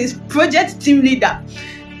his project team leader.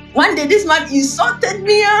 One day this man insulted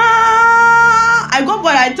me. I got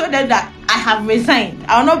bored. I told them that I have resigned.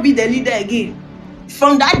 I will not be the leader again.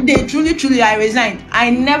 From that day, truly, I resigned. I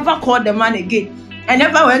never called the man again. I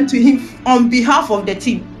never went to him on behalf of the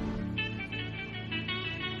team.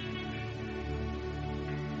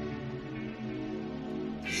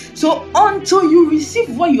 So until you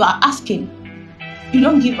receive what you are asking, you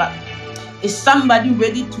don't give up. Is somebody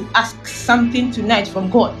ready to ask something tonight from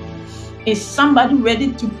God? Is somebody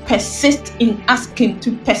ready to persist in asking,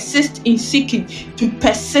 to persist in seeking, to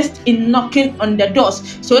persist in knocking on the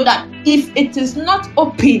doors, so that if it is not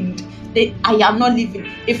opened, I am not leaving.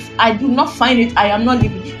 If I do not find it, I am not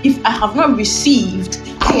leaving. If I have not received,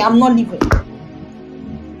 I am not leaving.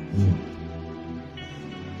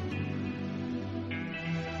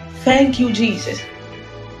 Thank you, Jesus.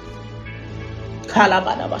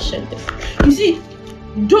 You see,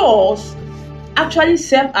 doors actually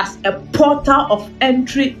serve as a portal of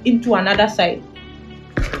entry into another side.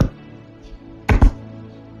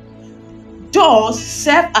 Doors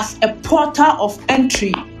serve as a portal of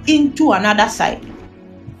entry into another side.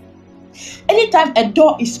 Anytime a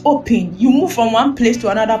door is open, you move from one place to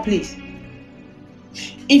another place.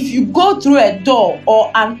 If you go through a door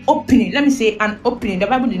or an opening, let me say an opening, the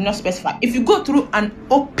Bible did not specify. If you go through an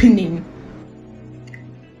opening,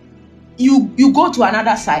 you go to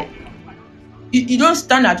another side. You don't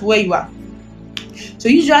stand at where you are. So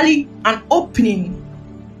usually an opening,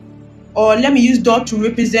 or let me use door to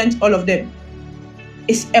represent all of them,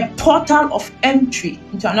 is a portal of entry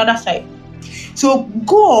into another side. So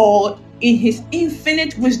God, in his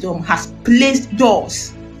infinite wisdom, has placed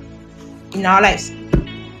doors in our lives.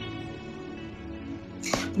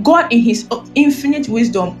 God, in his infinite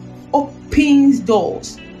wisdom, opens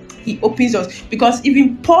doors. He opens doors. Because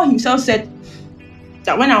even Paul himself said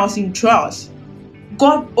that when I was in trials,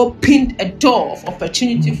 God opened a door of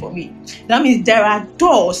opportunity for me. That means there are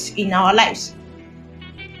doors in our lives.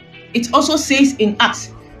 It also says in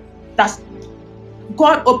Acts that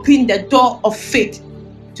God opened the door of faith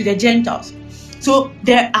to the Gentiles. So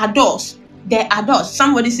there are doors. There are doors.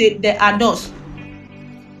 Somebody say there are doors.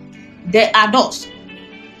 There are doors.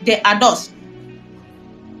 There are doors.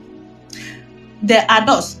 There are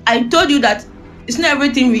doors. I told you that it's not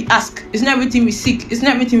everything we ask. It's not everything we seek. It's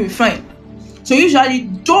not everything we find. So usually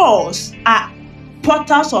doors are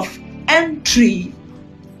portals of entry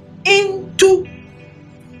into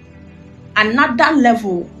another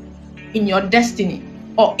level in your destiny,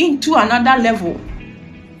 or into another level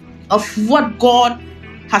of what God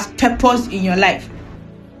has purposed in your life.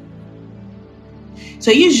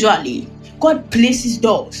 So usually God places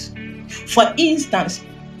doors. For instance,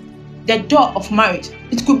 the door of marriage.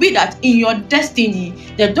 It could be that in your destiny,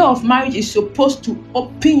 the door of marriage is supposed to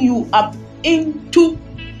open you up into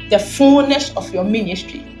the fullness of your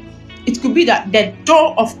ministry. It could be that the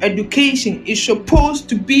door of education is supposed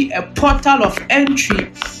to be a portal of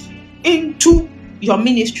entry into your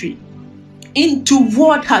ministry, into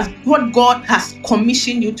what God has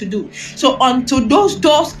commissioned you to do. So until those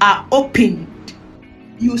doors are opened,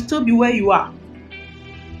 you will still be where you are.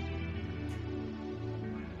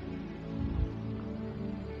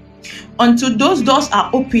 Until those doors are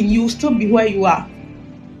open, you will still be where you are.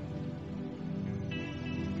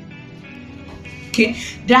 Okay,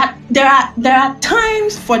 there are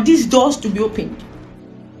times for these doors to be opened.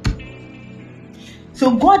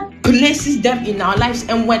 So God places them in our lives,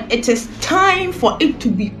 and when it is time for it to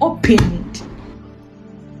be opened,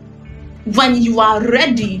 when you are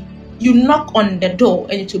ready, you knock on the door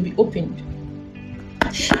and it will be opened.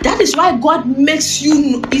 That is why God makes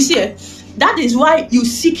you see. That is why you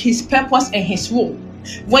seek his purpose and his will.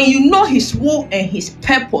 When you know his will and his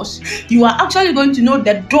purpose, you are actually going to know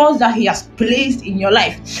the doors that he has placed in your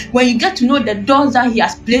life. When you get to know the doors that he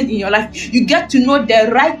has placed in your life, you get to know the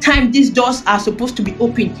right time these doors are supposed to be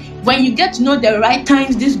opened. When you get to know the right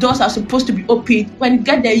times these doors are supposed to be opened, when you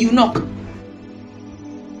get there, you knock.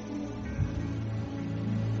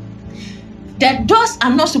 The doors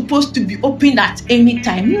are not supposed to be opened at any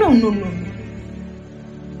time. No.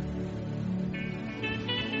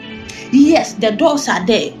 Yes, the doors are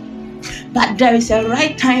there, but there is a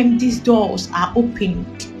right time these doors are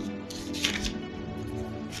opened.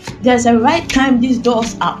 There's a right time these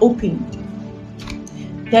doors are opened.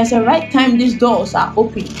 There's a right time these doors are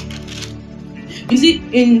opened. You see,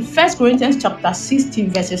 in 1 Corinthians chapter 16,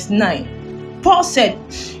 verses 9, Paul said,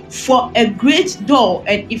 "For a great door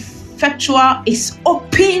and effectual is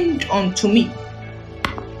opened unto me."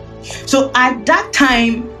 So at that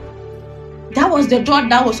time, that was the door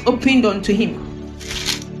that was opened unto him.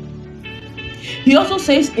 He also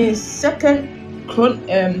says in 2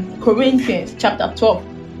 Corinthians chapter 12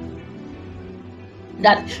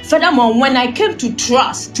 that furthermore, when I came to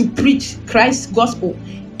Troas to preach Christ's gospel,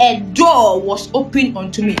 a door was opened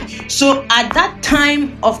unto me. So at that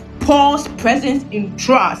time of Paul's presence in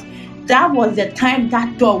Troas, that was the time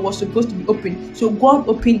that door was supposed to be opened. So God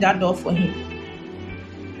opened that door for him.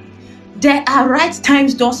 There are right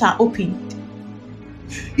times doors are opened.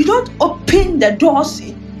 You don't open the doors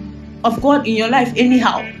of God in your life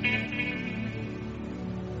anyhow.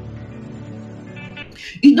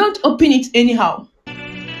 You don't open it anyhow.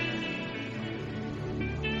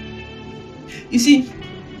 You see,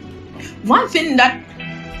 one thing that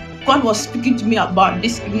God was speaking to me about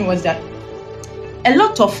this evening was that a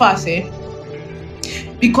lot of us,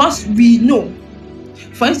 because we know,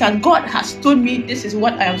 for instance, God has told me this is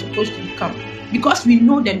what I am supposed to become, because we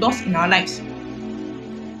know the doors in our lives,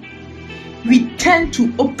 we tend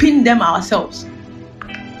to open them ourselves.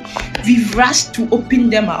 We rush to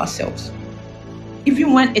open them ourselves,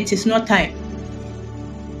 even when it is not time.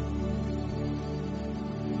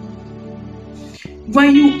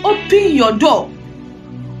 When you open your door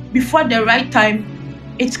before the right time,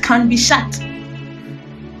 it can be shut.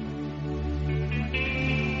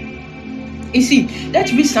 You see,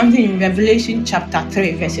 let's read something in Revelation chapter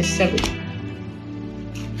 3, verses 7.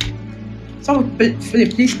 Someone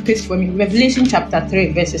please paste for me. Revelation chapter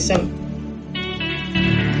 3, verses 7.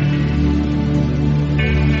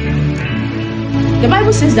 The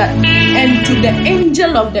Bible says that, and to the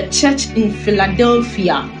angel of the church in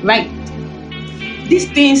Philadelphia, write,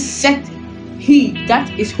 these things said he that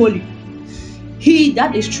is holy, he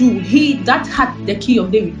that is true, he that hath the key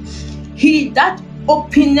of David, he that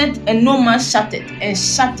openeth and no man shutteth, and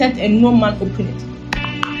shutteth and no man openeth.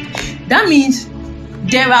 That means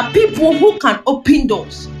there are people who can open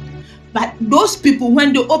doors, but those people,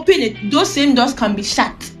 when they open it, those same doors can be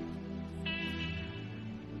shut.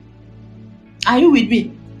 Are you with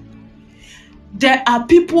me? There are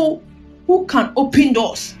people who can open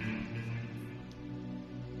doors.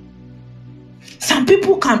 Some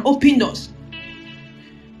people can open doors,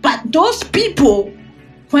 but those people,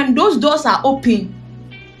 when those doors are open,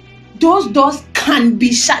 those doors can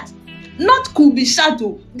be shut. Not could be shut.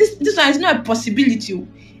 This one is not a possibility.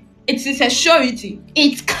 It is a surety.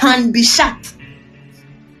 It can be shut.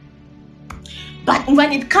 But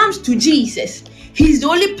when it comes to Jesus, he's the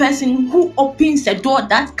only person who opens a door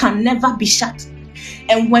that can never be shut.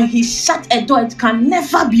 And when he shut a door, it can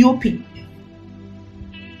never be opened.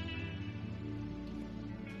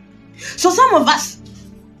 So some of us,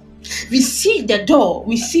 we see the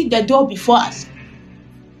door before us.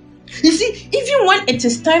 You see, even when it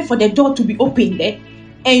is time for the door to be opened,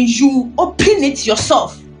 and you open it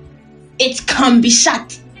yourself, it can be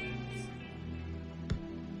shut.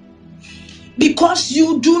 Because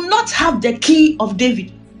you do not have the key of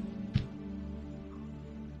David.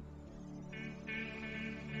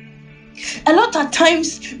 A lot of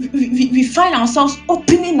times, we find ourselves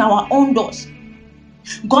opening our own doors.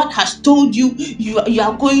 God has told you you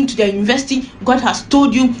are going to the university. God has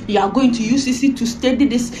told you are going to UCC to study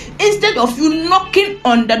this. Instead of you knocking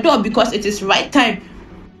on the door because it is right time,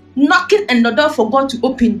 knocking on the door for God to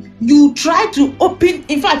open, you try to open.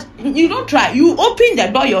 In fact, you don't try. You open the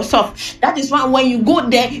door yourself. That is why when you go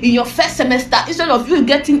there in your first semester, instead of you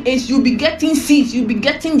getting A's, you'll be getting C's. You'll be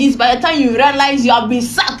getting this. By the time you realize you have been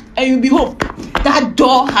sacked and you'll be home, that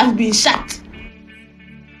door has been shut.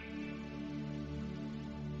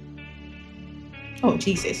 Oh,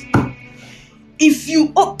 Jesus. If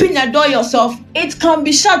you open the door yourself, it can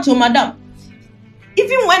be shut, madam.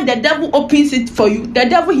 Even when the devil opens it for you, the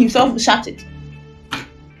devil himself will shut it.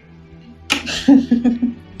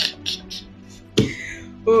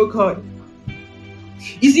 Oh, God.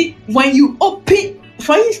 You see, when you open,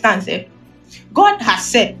 for instance, God has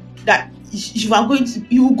said that you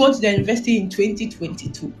will go to the university in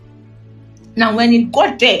 2022. Now, when it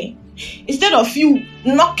got there, instead of you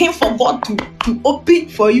knocking for God to open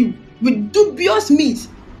for you with dubious means,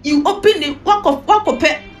 you open the work of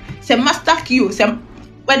some master key, some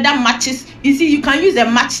whether matches. You see, you can use a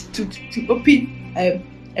match to open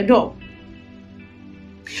a door.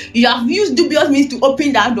 You have used dubious means to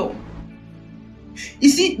open that door. You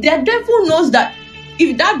see, the devil knows that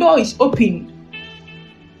if that door is opened,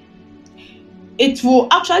 it will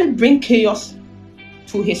actually bring chaos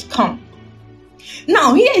to his camp.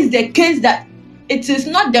 Now, here is the case that it is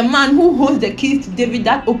not the man who holds the keys to David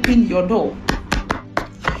that opened your door.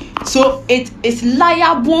 So it is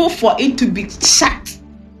liable for it to be shut.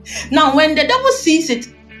 Now, when the devil sees it,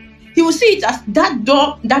 He will see it as that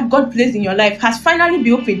door that God placed in your life has finally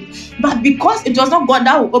been opened. But because it was not God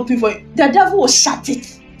that will open for you, the devil will shut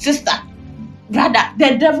it, sister, brother.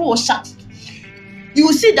 The devil will shut it. You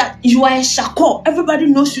will see that you are a shako. Everybody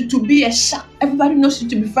knows you to be a shak. Everybody knows you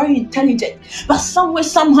to be very intelligent. But somewhere,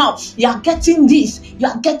 somehow, you are getting this. You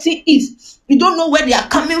are getting it. You don't know where they are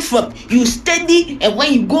coming from. You study, and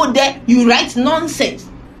when you go there, you write nonsense.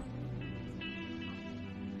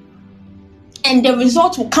 And the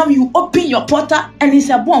result will come. You open your portal, and it's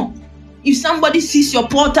a bomb. If somebody sees your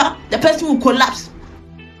portal, the person will collapse.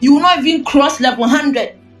 You will not even cross level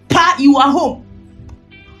 100. You are home.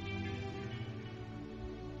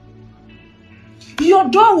 Your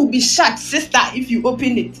door will be shut, sister, if you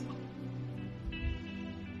open it.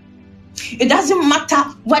 It doesn't matter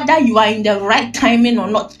whether you are in the right timing or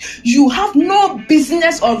not. You have no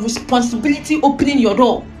business or responsibility opening your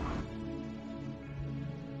door.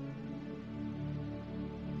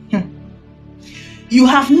 You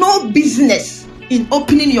have no business in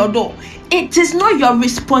opening your door. It is not your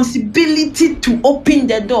responsibility to open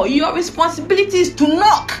the door. Your responsibility is to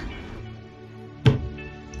knock.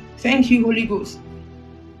 Thank you, Holy Ghost.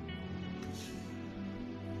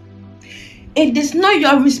 It is not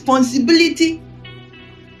your responsibility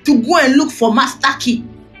to go and look for master key.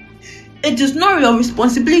 It is not your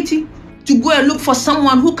responsibility to go and look for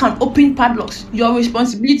someone who can open padlocks. Your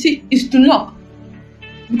responsibility is to knock.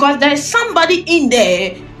 Because there is somebody in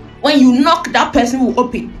there. When you knock, that person will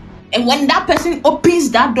open. And when that person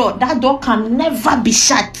opens that door can never be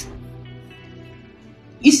shut.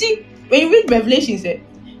 You see, when you read Revelation,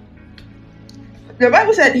 the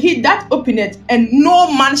Bible said, he that opened it and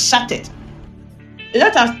no man shut it. A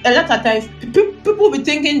lot of times, people will be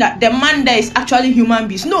thinking that the man there is actually human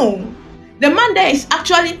beings. No, the man there is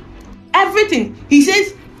actually everything. He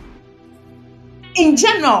says, in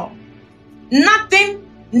general, nothing,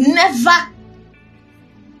 never,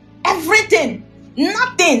 everything,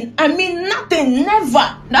 nothing. I mean, nothing,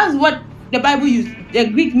 never. That's what the Bible used, the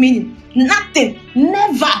Greek meaning. Nothing,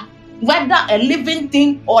 never. Whether a living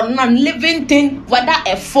thing or non-living thing, whether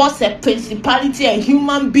a force, a principality, a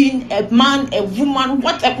human being, a man, a woman,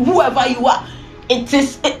 whatever, whoever you are,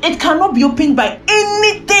 it cannot be opened by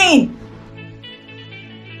anything.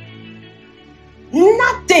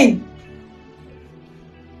 Nothing.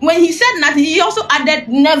 When he said nothing, he also added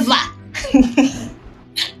never.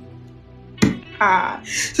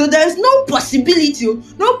 So there is no possibility,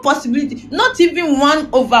 not even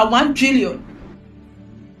 1/1 trillion.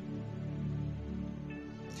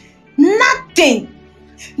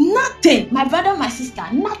 Nothing, my brother, my sister,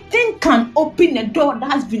 nothing can open a door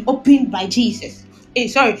that has been opened by Jesus.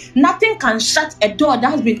 Nothing can shut a door that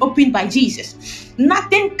has been opened by Jesus.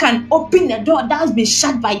 Nothing can open a door that has been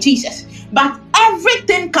shut by Jesus. But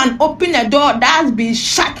everything can open a door that has been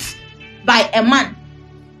shut by a man.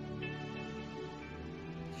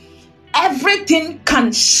 Everything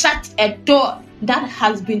can shut a door that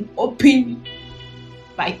has been opened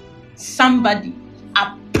by somebody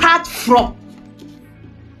apart from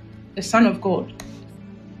the Son of God.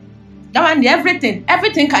 That one, everything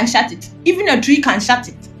can shut it. Even a tree can shut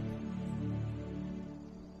it.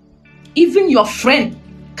 Even your friend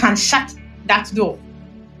can shut that door.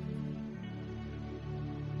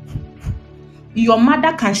 Your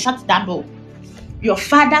mother can shut that door. Your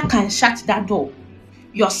father can shut that door.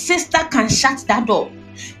 Your sister can shut that door.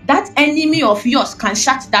 That enemy of yours can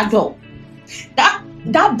shut that door.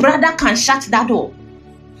 That brother can shut that door.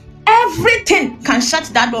 Everything can shut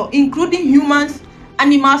that door, including humans,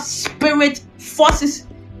 animals, spirit, forces.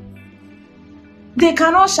 They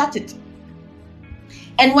cannot shut it.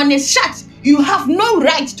 And when it's shut, you have no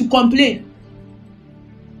right to complain.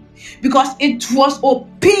 Because it was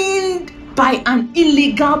opened by an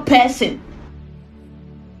illegal person.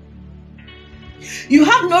 You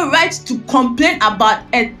have no right to complain about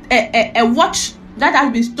a watch that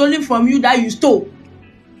has been stolen from you that you stole.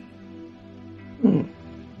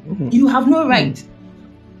 You have no right.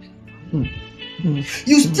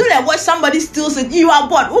 You steal a watch, somebody steals it, you are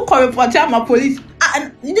bought. Who call report to police?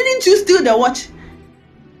 And didn't you steal the watch?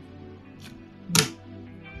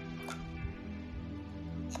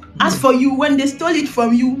 As for you, when they stole it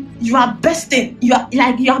from you, you are besting. You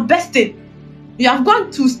are besting. You have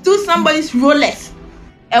gone to steal somebody's Rolex,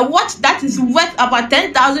 a watch that is worth about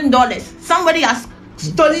 $10,000. Somebody has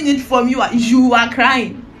stolen it from you. You are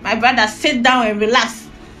crying. My brother, sit down and relax.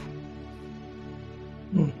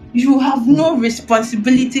 You have no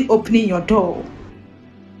responsibility opening your door.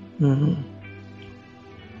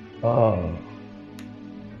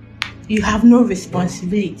 You have no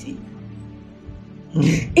responsibility.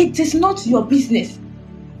 It is not your business.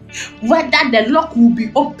 whether the lock will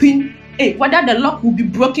be open, whether the lock will be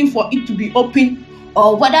broken for it to be open,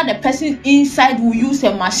 or whether the person inside will use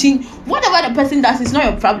a machine. Whatever the person does is not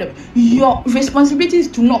your problem. Your responsibility is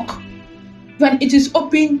to knock. When it is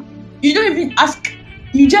open, you don't even ask.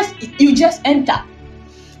 You just enter,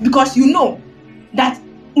 because you know that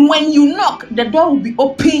when you knock, the door will be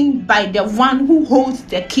opened by the one who holds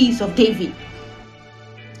the keys of David.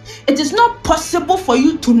 It is not possible for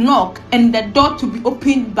you to knock and the door to be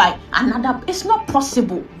opened by another. It's not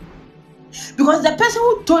possible. Because the person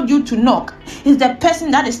who told you to knock is the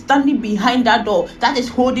person that is standing behind that door, that is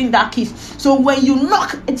holding that keys. So when you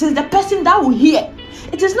knock, it is the person that will hear.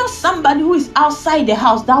 It is not somebody who is outside the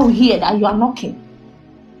house that will hear that you are knocking.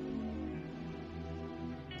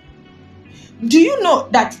 Do you know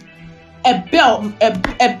that a bell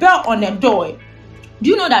on a door, do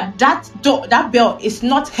you know that that bell is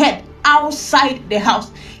not heard outside the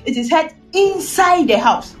house? It is heard inside the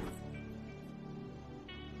house.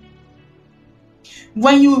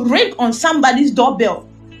 When you ring on somebody's doorbell,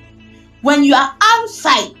 when you are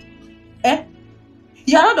outside,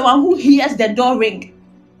 you are not the one who hears the door ring.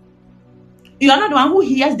 You are not the one who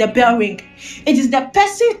hears the bell ring. It is the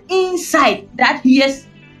person inside that hears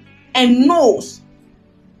and knows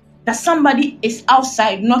that somebody is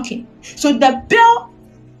outside knocking. So the bell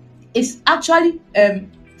is actually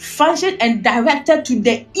functioned and directed to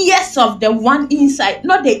the ears of the one inside,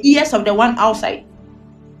 not the ears of the one outside.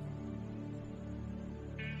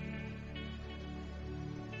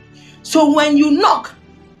 So when you knock,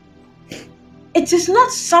 it is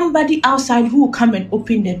not somebody outside who will come and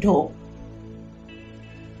open the door.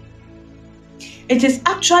 It is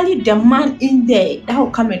actually the man in there that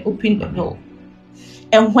will come and open the door.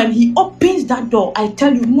 And when he opens that door, I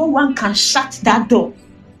tell you, no one can shut that door.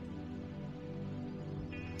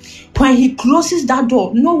 When he closes that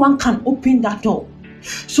door, no one can open that door.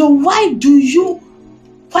 So why do you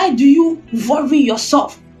worry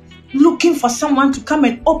yourself looking for someone to come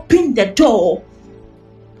and open the door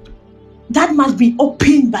that must be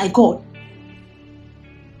opened by God?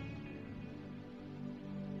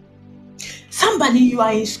 Somebody, you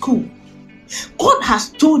are in school. God has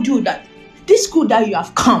told you that this school that you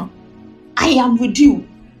have come, I am with you.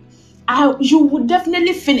 You will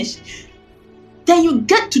definitely finish. Then you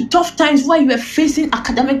get to tough times where you are facing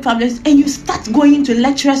academic problems and you start going to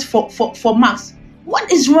lecturers for marks.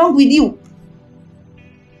 What is wrong with you?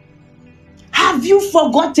 Have you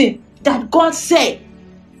forgotten that God said,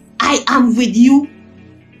 I am with you?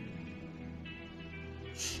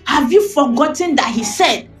 Have you forgotten that He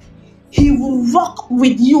said He will walk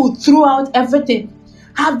with you throughout everything?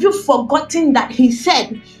 Have you forgotten that He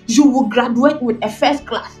said you will graduate with a first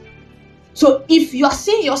class? So if you are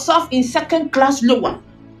seeing yourself in second class lower,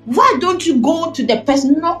 why don't you go to the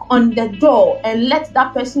person, knock on the door and let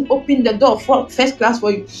that person open the door for first class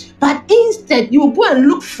for you? But instead, you will go and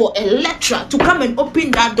look for a lecturer to come and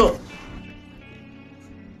open that door.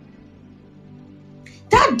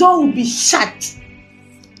 That door will be shut.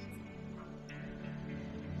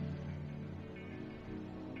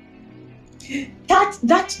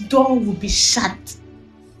 That door will be shut.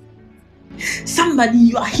 Somebody,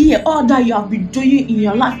 you are here, all that you have been doing in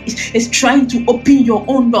your life is trying to open your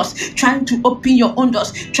own doors, trying to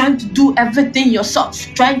do everything yourself,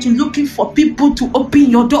 trying to looking for people to open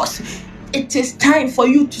your doors. It is time for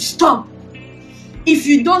you to stop. If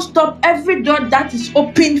you don't stop, every door that is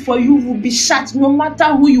opened for you will be shut, no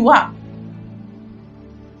matter who you are.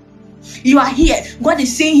 You are here. God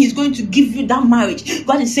is saying He's going to give you that marriage.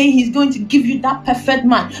 God is saying He's going to give you that perfect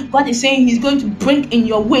man. God is saying He's going to bring in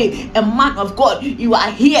your way a man of God. You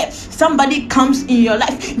are here. Somebody comes in your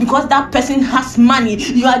life because that person has money.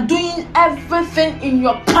 You are doing everything in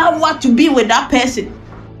your power to be with that person.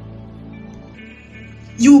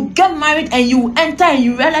 You get married and you enter and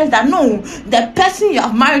you realize that no, the person you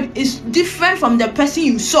have married is different from the person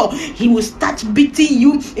you saw. He will start beating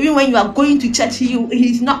you. Even when you are going to church,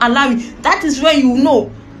 he's not allowing. That is when you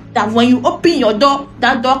know that when you open your door,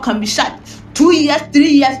 that door can be shut. 2 years, 3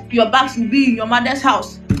 years, your bags will be in your mother's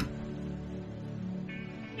house.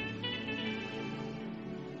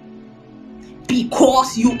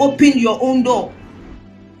 Because you opened your own door.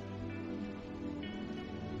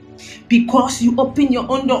 Because you open your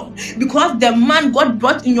own door. Because the man God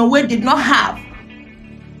brought in your way did not have.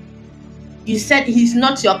 You said he's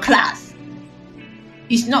not your class.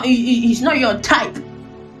 He's not your type.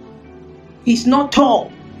 He's not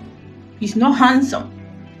tall. He's not handsome.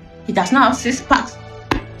 He does not have 6 packs.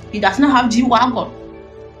 He does not have G-Wagon.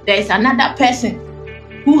 There is another person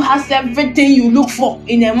who has everything you look for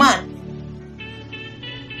in a man.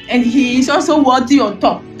 And he is also worthy on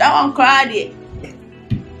top. That one cried it.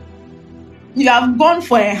 You have gone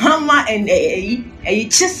for a hammer and a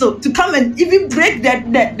chisel to come and even break that.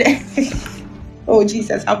 Oh,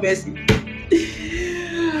 Jesus, have mercy.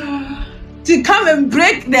 To come and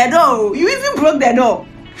break the door. You even broke the door.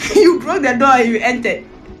 You broke the door and you entered.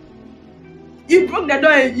 You broke the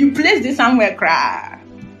door and you placed it somewhere. Cry.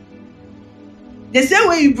 The same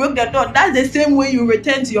way you broke the door, that's the same way you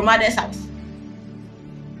return to your mother's house.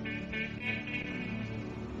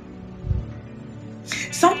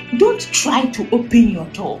 Don't try to open your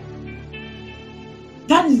door.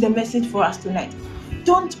 That is the message for us tonight.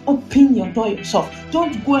 Don't open your door yourself.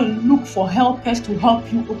 Don't go and look for helpers to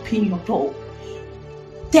help you open your door.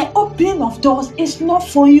 The opening of doors is not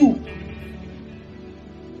for you.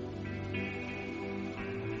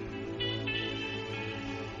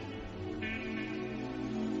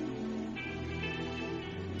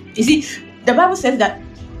 You see, the Bible says that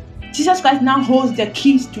Jesus Christ now holds the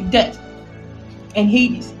keys to death and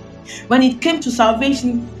Hades. When it came to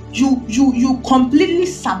salvation, you completely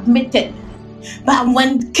submitted. But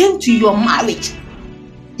when it came to your marriage,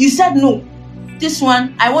 you said, no, this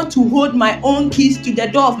one, I want to hold my own keys to the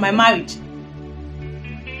door of my marriage.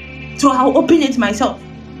 So I'll open it myself.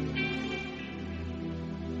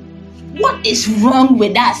 What is wrong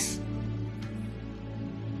with us?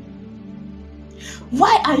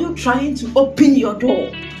 Why are you trying to open your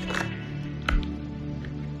door?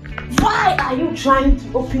 Why are you trying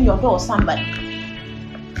to open your door, somebody?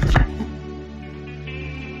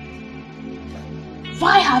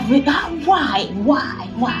 Why have we that? Why?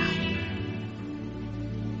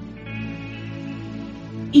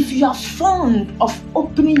 If you are fond of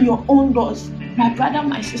opening your own doors, my brother,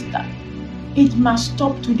 my sister, it must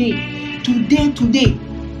stop today. Today.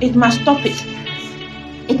 It must stop it.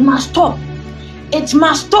 It must stop. It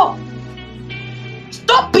must stop.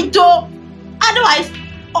 Stop it, oh. Otherwise,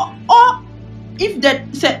 or if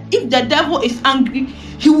the devil is angry,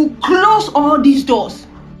 he will close all these doors.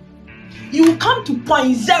 You will come to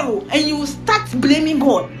point zero and you will start blaming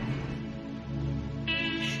God.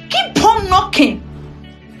 Keep on knocking.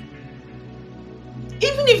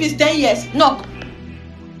 Even if it's 10 years, knock.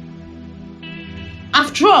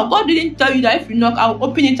 After all, God didn't tell you that if you knock, I'll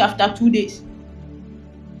open it after 2 days.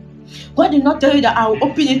 God did not tell you that I'll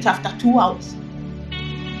open it after 2 hours.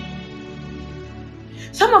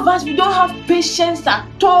 Some of us, we don't have patience at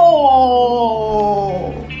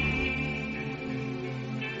all.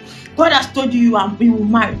 God has told you you will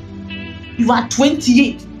marry. You are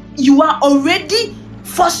 28. You are already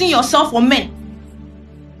forcing yourself on men.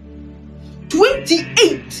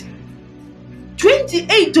 28.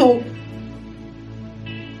 28, oh.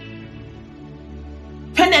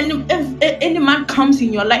 When any man comes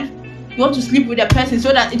in your life, you want to sleep with the person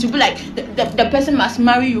so that it will be like the person must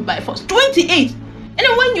marry you by force. 28. And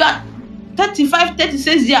then when you are 35,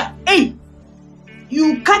 36 years, hey,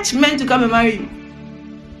 you catch men to come and marry you.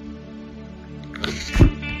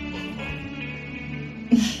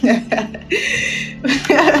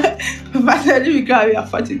 Pastor, we are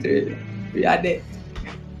 43. We are there.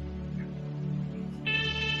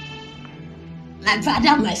 My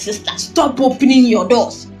brother, my sister, stop opening your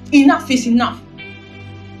doors. Enough is enough.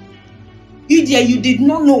 You dear, you did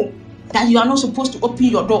not know that you are not supposed to open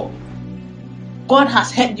your door. God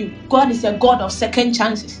has heard you. God is a God of second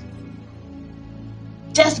chances.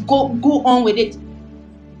 Just go on with it.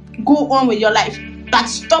 Go on with your life. But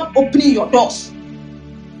stop opening your doors.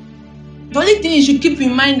 The only thing you should keep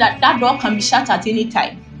in mind that door can be shut at any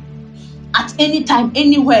time. At any time,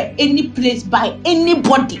 anywhere, any place, by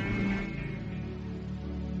anybody.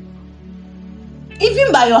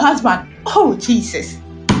 Even by your husband. Oh, Jesus.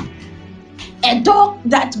 A door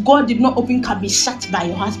that God did not open can be shut by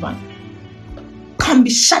your husband. Can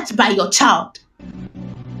be shut by your child.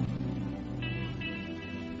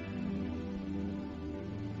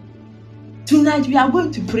 Tonight we are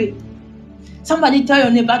going to pray. Somebody tell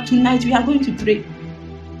your neighbor, tonight we are going to pray.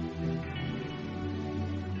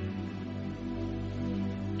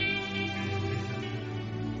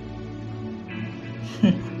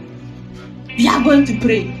 We are going to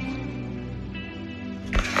pray.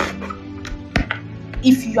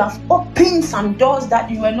 If you have opened some doors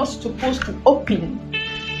that you were not supposed to open,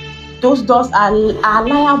 those doors are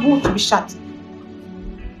liable to be shut.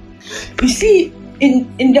 You see,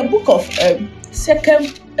 in the book of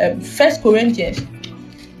 1 Corinthians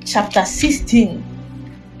chapter 16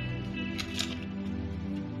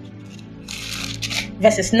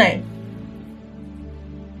 verses 9,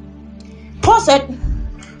 Paul said,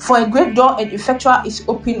 for a great door and effectual is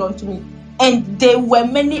opened unto me, and there were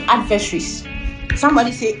many adversaries.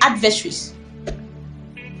 Somebody say adversaries.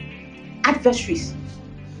 Adversaries.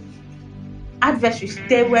 adversaries.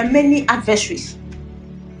 There were many adversaries.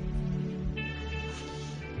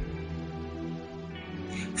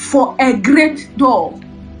 For a great door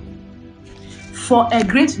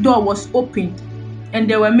was opened, and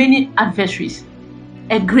there were many adversaries.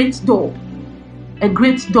 A great door.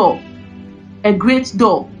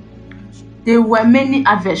 There were many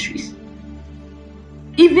adversaries.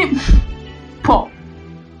 Even Paul,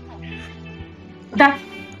 that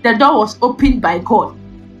the door was opened by God,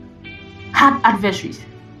 had adversaries.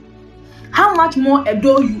 How much more a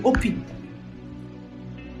door you open?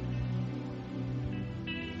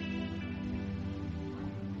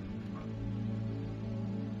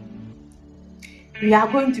 We are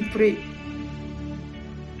going to pray.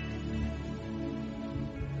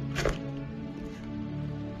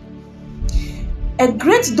 A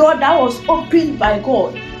great door that was opened by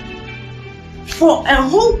God for a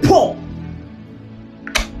whole Paul.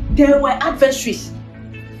 There were adversaries.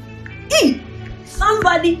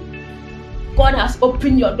 Somebody, God has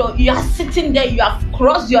opened your door. You are sitting there. You have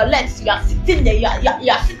crossed your legs. You are sitting there. You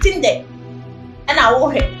are sitting there. And I will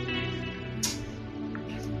hear.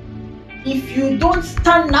 If you don't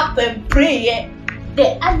stand up and pray,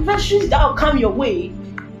 the adversaries that will come your way,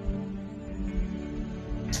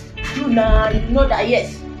 you know that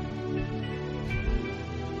yes.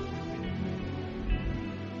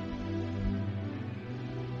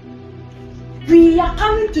 We are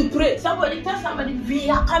coming to pray. Somebody tell somebody, we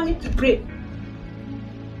are coming to pray.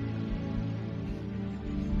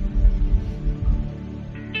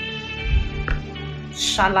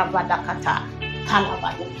 Shalabadakata,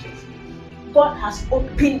 Kalabadokis. God has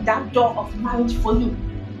opened that door of marriage for you,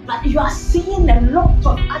 but you are seeing a lot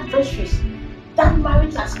of adversaries. That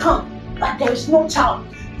marriage has come, but there is no child.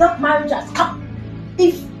 That marriage has come,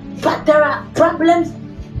 but there are problems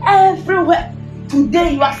everywhere.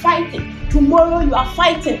 Today you are fighting, tomorrow you are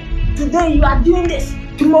fighting. Today you are doing this,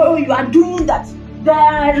 tomorrow you are doing that. There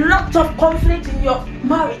are a lot of conflict in your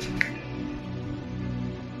marriage,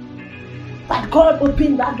 but God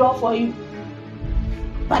opened that door for you.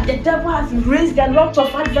 But the devil has raised a lot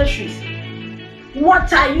of adversaries.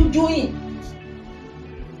 What are you doing?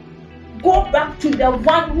 Go back to the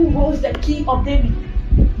one who holds the key of David.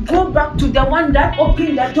 Go back to the one that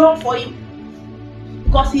opened the door for you.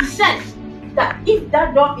 Because he said that if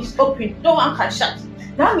that door is open, no one can shut.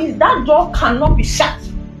 That means that door cannot be shut.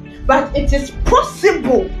 But it is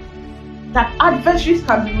possible that adversaries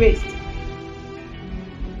can be raised.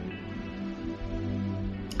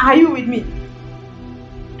 Are you with me?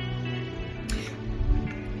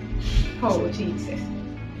 Oh, Jesus.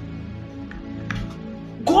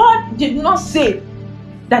 God did not say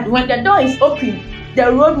that when the door is open,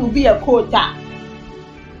 the road will be a quota.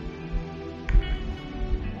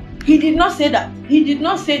 He did not say that. He did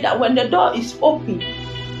not say that when the door is open,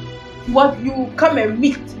 what you come and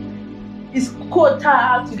meet is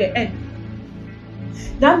quota to the end.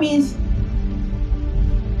 That means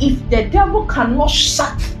if the devil cannot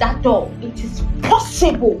shut that door, it is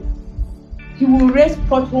possible he will raise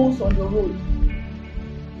potholes on the road.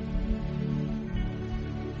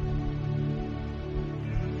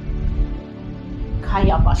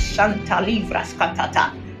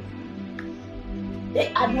 The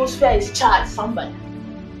atmosphere is charged, somebody.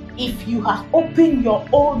 If you have opened your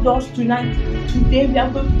old doors tonight, today we are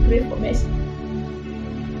going to pray for mercy.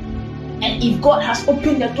 And if God has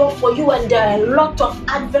opened the door for you and there are a lot of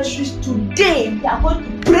adversaries today, we are going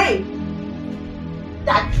to pray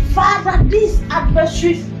that, Father, these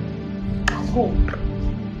adversaries must go.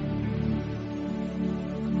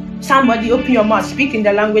 Somebody open your mouth, speak in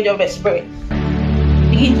the language of the Spirit.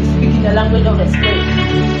 Begin to speak in the language of the Spirit.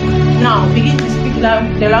 Now, begin to speak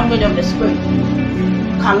the language of the Spirit.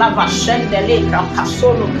 Kalava shendele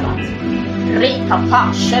krapasolo krat.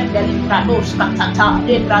 Rekapa shendele prados katata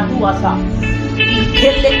de braduasa.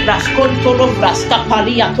 Ikele kraskontolo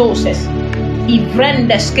braskapaliatoses.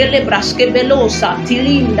 Ivrendes celebraske velosa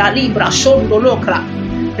tilinda libra sondolocra.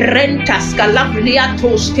 Rentas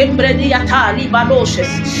calabriatos tembrediata libadoses.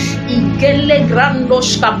 Igele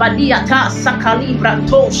grandos cabadiata sacalibra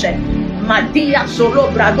tose. Madia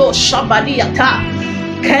solobrado shabadiata.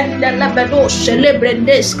 Kendelebedo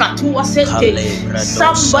celebrendes katua sente.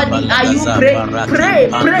 Somebody, are you pray?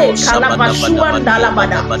 Kalabashuanda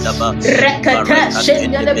labada. Rekete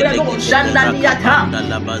sendelebedo jandaniata.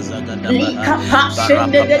 Likapa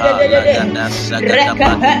sendedededede.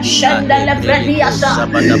 Rekete sendelebrediasa.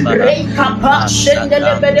 Rekapa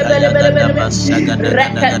sendelebedebedebedebede.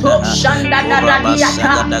 Reketo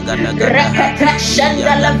shandadadadiata. Rekete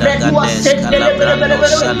sendelebredua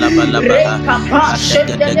sendelebedebedebede. Rekapa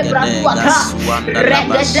Shendele Braduata,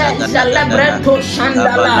 Regede Celebreto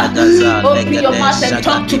Shandala. Open your mouth and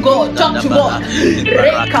talk to God, talk to God.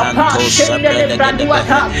 Rekapa Shendele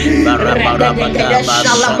Braduata, Regede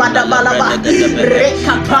Shalabada Balaba,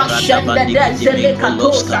 Rekapa Shendele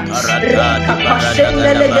Zelekatosa, Rekapa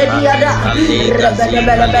Shendele Gediada,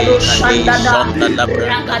 Rebele Shandada,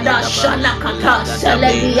 Ragada Shalakata,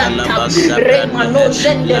 Selegiata, Remano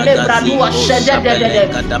Shendele Bradua Shedede.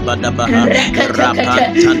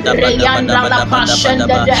 Rekete Reyanda la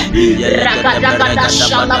Pashenda Ragadagada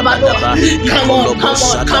Shalabado. Come on, come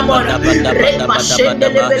on, come on. Rema Shende.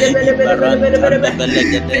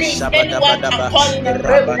 Please, anyone can call in and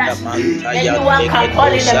pray with us. Anyone can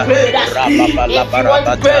call in and pray with us. If you want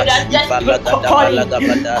to pray with us, just call in.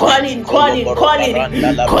 Call in, call in, call in.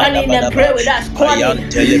 Call in and pray with us. Call in.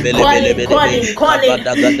 Call in, call in, call in.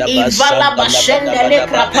 Ivala Bashende le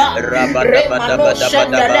Krapa. Remano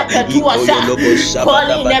Shende le Ketuasa.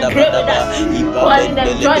 Call in and pray with us. Call in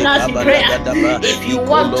and join us in prayer. If you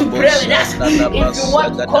want to pray with us, if you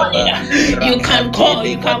want to call in, you can call,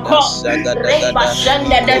 you can call. Reba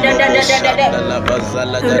Shende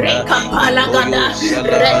Rekapalagada,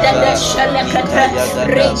 Redede Shelekete,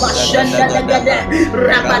 Reba Shende Legade,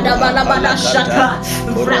 Rabada Balabada Shata,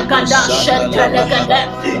 Ragada Shente Legade,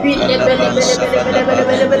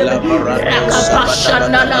 Rakapa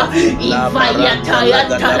Shandala, Ivayata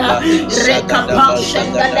Yantala, Rekapa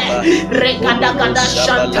Shendele, Rekadagada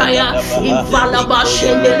Shantaya, Ivalaba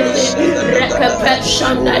Shendele, Rekape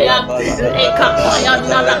Shandaya, Rekapaya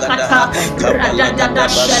Nalakata, Radada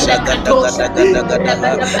Shelekatosa,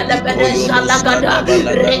 Rebele Shalagada,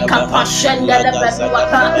 Rekapa Shendele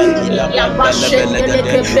Benuaka, Yamba Shendele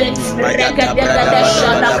Kepe, Rekadegada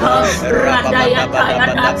Shalaka, Radayata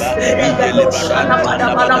Yada, Regalo Shalabada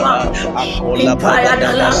Balaba,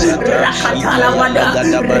 Impayadala, Rakatala Wada,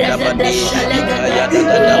 Redede Shalegade,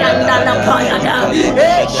 Yandala Payada,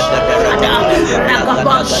 Eshada,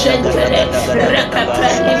 Ragaba Shentele, Rekape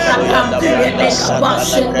Nifrakam, Elekaba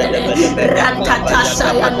Shentele, Ratata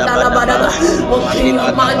Sayandala Badaba. Open your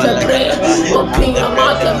mouth and pray, open your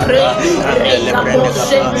mouth and pray, Rekabo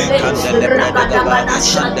Shentele, Ragadabada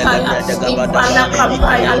Shantaya, Impala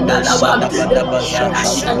Kapayandala Wada,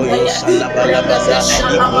 Shandaya, Regade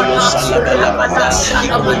Shalabada, Rabada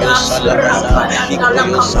Shalabada, Rapayandala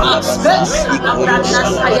Kapa, Shalabranda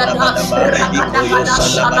Sayada, Rakadabada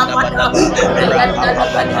Shalabada, Rayandala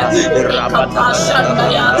Bada, Rekapa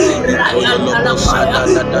Shandaya, Rayandala Paya,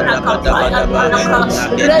 Rakapaya Malaka,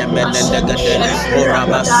 Redma Shandaya,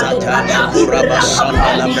 Rabada Lebada,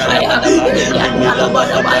 Rakapaya Fire, Yandala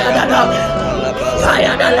Bada Bayada.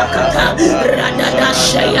 Payadalakata, Radada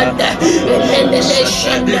Shayanda, Elendele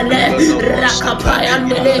Shandele,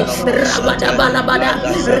 Rakapayandele, Rabadabalabada,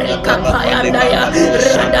 Rekapayandaya,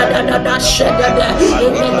 Radada Shadada,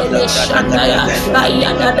 Elendele Shandaya,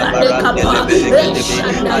 Ayadada Lekapa,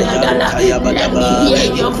 Shandaya Dala. Let me hear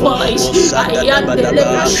your voice.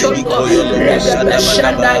 Ayandele Shoko, Redaba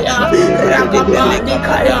Shandaya, Rababa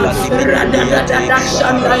Nikaya, Radada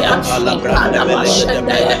Shandaya, Ikalaba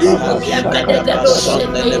Shandaya, Lebedegado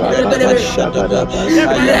Shandaya,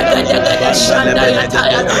 Lebedegado Shandaya,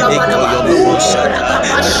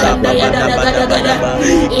 Rababa Shandaya,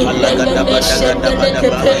 Ilele Shandele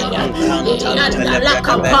Kepeya, Yandala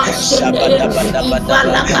Kapa Shandaya,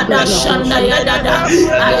 Ivalakada Shandaya Dada,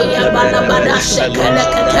 Ayabalabada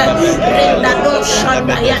Shekelekete, Rendado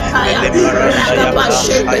Shandaya Taya, Ragaba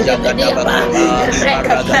Shandele Bedeba,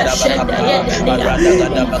 Rekape Shandaya Delia,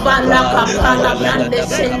 Ivalakapala Brande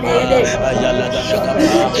Sendele.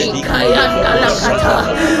 Ikayanda lakata,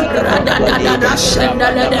 radadada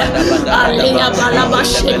shendalede, alia balaba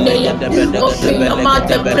shende. Open your mouth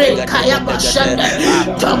and pray. Kayaba shende.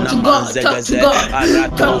 Talk to God, talk to God,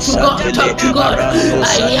 talk to God, talk to God.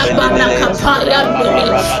 Ayabala kapaya ndele,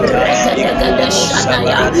 regedegede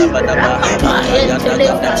shandaya, rakapaya ndele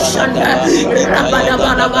shanda, rabada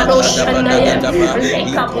balabado shendaya,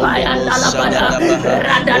 rekapaya ndalabada,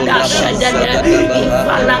 radada shendele,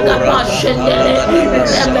 ifalagaba shendele,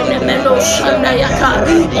 remenemeno shandayata,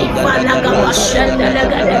 ifalagaba shendele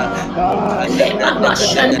gade. Lebaba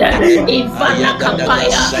shende, Ivala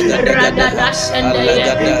kapaya, radada shende,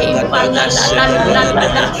 Ivala la la la la la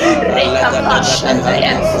la, rekapa shende,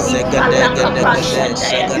 Ivala kapa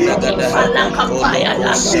shende, Ivala kapaya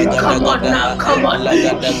la. Come on now, come on.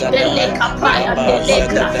 Dele kapaya,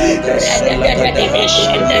 delekra, redede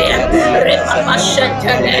shende, rebaba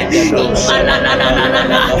shende, Ivala la la la la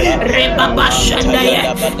la, rebaba shende,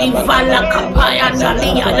 Ivala kapaya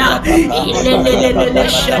daliana, ilele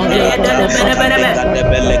shende.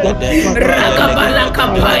 Ragabala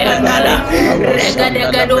kapaya dala rega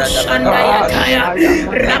dega do shanda yataya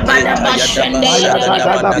rabada bashende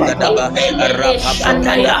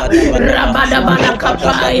shanda ya rabada bala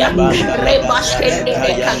kapaya reba shende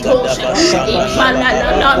katosha ifala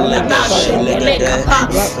la bashende kapa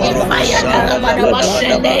ifaya dala bada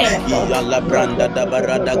bashende yala branda da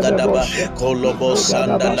barada gadaba kolobo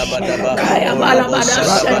sanda labadaba kaya bala bada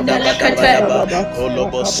shende lekete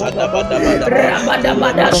kolobo sada badaba rabada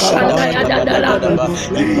bada shanda ya dadala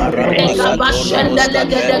rega bashende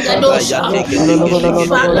legede dosa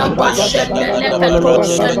ifala bashende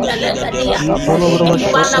lekatosha legedia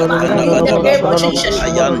ifala ba in the name of Jesus.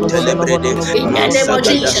 In the name of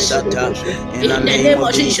Jesus. in the name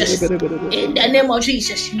of Jesus. In the name of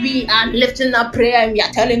Jesus, we are lifting up prayer and we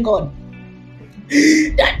are telling God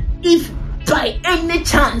that if by any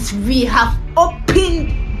chance we have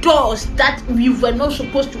opened doors that we were not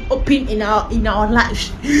supposed to open in our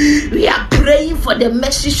lives, we are praying for the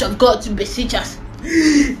message of God to beseech us.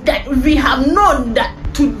 That we have known that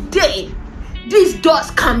today these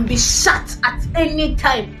doors can be shut at any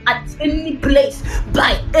time, at any place,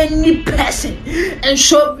 by any person. And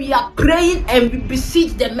so we are praying and we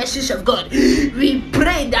beseech the message of God. We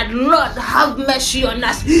pray that Lord have mercy on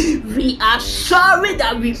us. We are sorry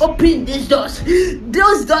that we opened these doors.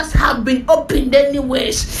 Those doors have been opened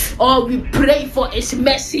anyways. Or we pray for His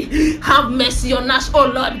mercy. Have mercy on us, oh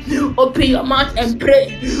Lord. Open your mouth and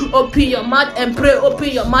pray. Open your mouth and pray. Open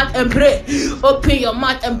your mouth and pray. Open your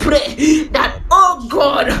mouth and pray that, oh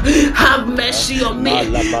God, have mercy on me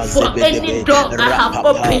for any door I have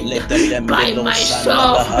opened by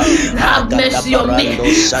myself. Have mercy on me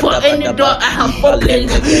for any door I have opened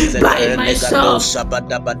by myself.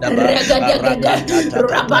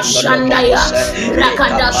 Rabashandaya,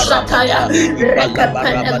 Rakada Sataya,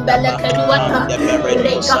 Rekapelembele Keduata,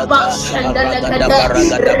 Rekabashandalekade,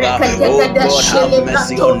 Rekadegade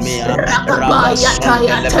Shilibrato, Rakabaya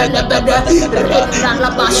Taya Telebede,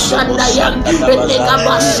 Rekalabashandaya,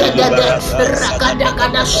 Rekabashedede,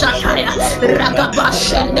 Rakadagada Sataya,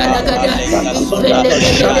 Rakabashandalekade,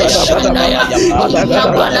 Ibelebede Shandaya,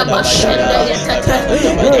 Yabalabashandaya Tete,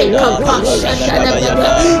 Rekabashandalekade,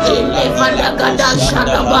 Ilevadagada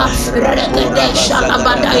Shalaba, Regade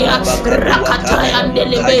Shalabadaya, Rakataya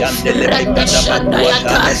Delebe, Rende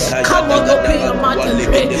Shandayata. Come on, open your mouth and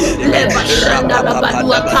pray. Leva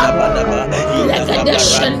Shandalabaduata, Legade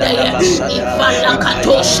Shandaya, Ivala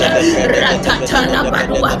Katosha, Ratatana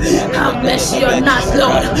Badua. Have mercy on us,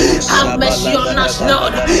 Lord. Have mercy on us,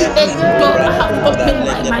 Lord. Any door I have opened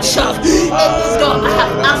by myself, any door I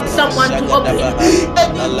have asked someone to open,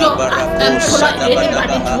 any door I've employed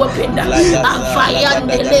anybody to open,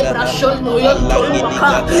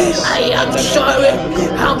 I am sorry.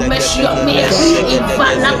 Have mercy on me.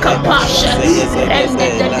 Ivana Kapasha,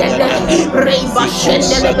 Rende Reba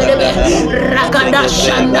Shendelebe, Ragada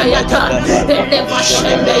Shandayata, Eleva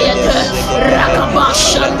Shendayata, Rakaba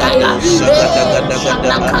Shandaya,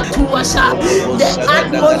 Nakatuasa. The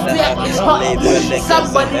atmosphere is hot.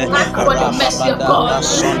 Somebody ask for the mercy of God.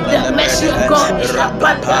 The mercy of God is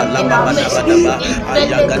abundant in our midst.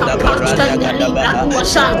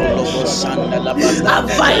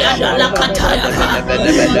 Avaya la kataya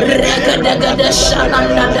regada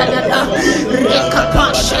shalanda da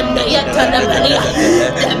rekapashanda yatalabalia.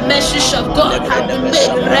 The message of God has been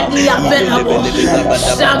made readily available.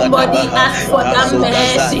 Somebody ask for that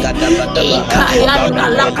mercy. Ikayanda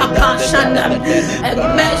la kapashanda. And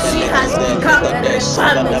mercy has become a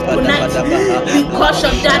requirement tonight. Because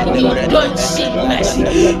of that, you don't seek mercy.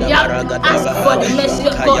 You have to ask for the mercy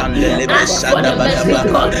of God. Ask for the mercy of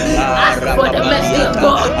God. Ask for the mercy of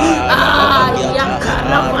God.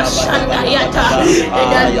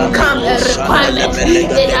 It has become a requirement.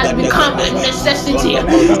 It has become a necessity.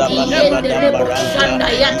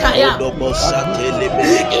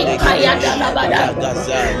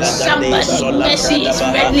 Somebody, mercy is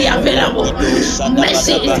readily available.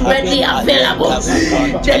 Mercy is readily available.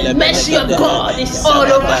 The mercy of God is all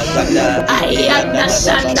over. I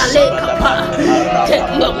understand the lake. Take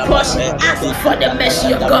your portion. Ask for the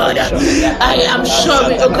mercy of God. I am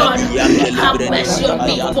sorry, oh God. Have mercy on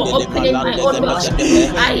me for opening my own doors. I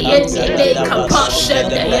am the lake.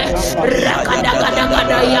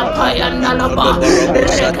 Rakadagadagada yapayandalaba.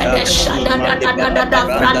 Rekadeshadadadadada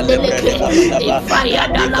brandeleke. Ifaya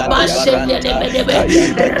dalaba sendelebedebe.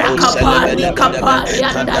 Rakapali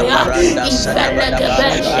kapayandaya. Ifelekebe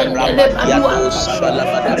sendelebadua.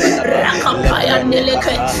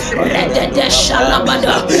 Rakapayandeleke. Redede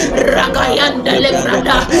shalabada.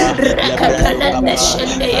 Ragayandelebrada. Rekapelende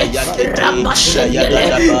sendeye. Rabashende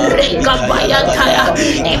Shandele, Rekabayantaya,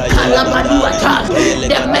 Ekalabaduata.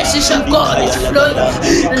 The message of God is flowing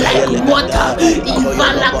like water.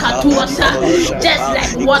 Ivala Katuasa, just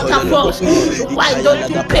like waterfalls. Why don't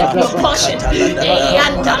you pick your portion?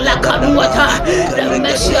 Eyanda Lakaduata. The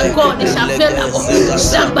mercy of God is available.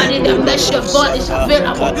 Somebody, the mercy of God is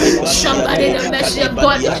available. Somebody, the mercy of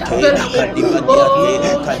God is available.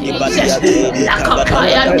 Oh, Jesus.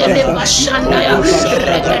 Lakapaya Neleva Shandaya.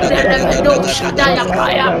 Regaderebedo Shadaya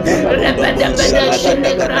Kaya. Rebedebede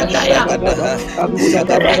Shelegrandaya.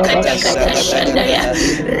 Rekete Shandaya.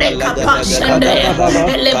 Rekapa Shandaya.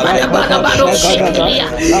 Elebadabalabado Shekelia.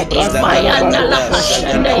 Ifayanda Lapa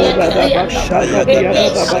Shandaya Kelia.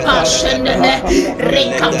 Rekapa Shandale.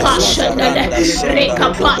 Rekapa Shandale.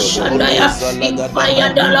 Rekapa Shandaya.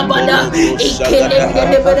 Ifayanda Labada.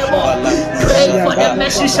 Ikelendeleberebo. Pray for the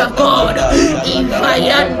message of God.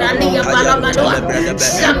 Ifayanda Liabalabadoa.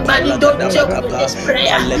 Somebody don't joke with this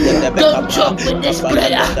prayer. Don't joke with this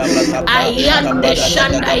prayer. I am the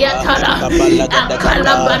Shandayatala.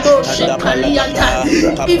 Akalabado Shekalianta.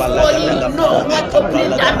 If only you know what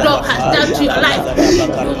opening that door has done to your life,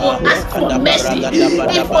 you will ask for mercy.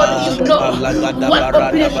 If only you know what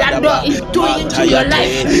opening that door is doing to your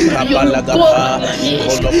life, you will go on your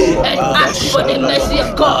knees and ask for the mercy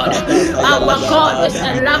of God. Our God is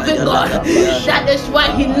a loving God. That is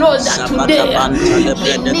why He knows that today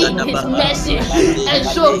we need His mercy, and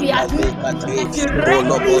so He has made it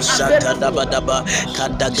readily available.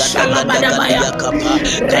 Shalabadabaya,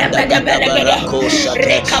 Rebedebedegede,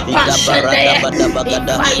 Rekapashandaya,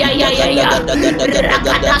 Ifayayaya,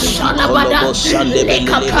 Ragada Shalabada,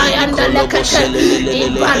 Lekapayanda Lekate,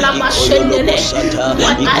 Ivalamashendele.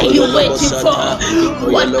 What are you waiting for?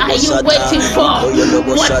 What are you waiting for?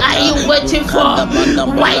 What are you waiting for?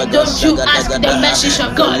 Why don't you ask the message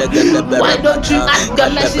of God? Why don't you ask the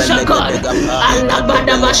message of God?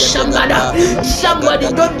 Alabadaba Shambada. Somebody,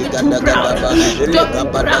 don't be too proud. Don't be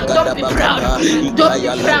proud. Don't be proud. Don't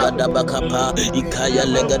be proud. Ikaya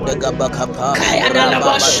lega dega bakapa, Kaya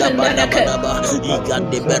dalaba rababa daba daba shandaleke. daba,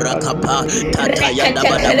 igande berakapa, tataya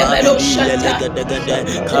daba daba, Rekete shanta. ilelega dega de,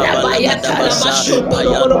 kabalaga Labaya daba talama sa, shondo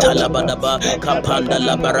payanta lobolobo. laba daba, kapanda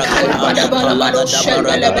la barakapa, Kalabadabalabado palaga daba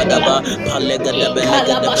radaba shandelebedia. daba, palega debe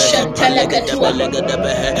lega debe, palega debe Ikalabashantelekatua. lega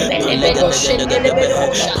debe, palega Melebedo dega dega debe,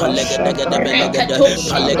 shendelebedosha. palega dega debe lega de, Rekato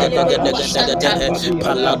palega dega shendelebedua dega dega de, santa.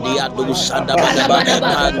 paladia du sadaba daba,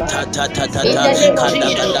 Kalabadaba. panta ta ta ta In ta, the name of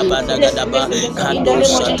kadaga Jesus. daba daga Listen, daba, listen, listen. In the kado name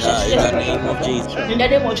of Jesus. sata, in the Listen. name of Jesus. In the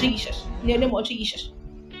name of Jesus. In the name of Jesus.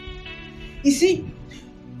 You see,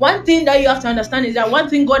 one thing that you have to understand is that one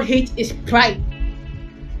thing God hates is pride.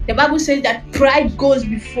 The Bible says that pride goes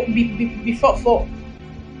before fall.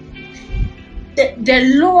 The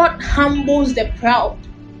Lord humbles the proud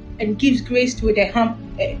and gives grace to the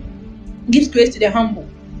gives grace to the humble.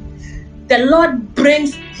 The Lord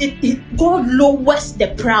brings God lowers the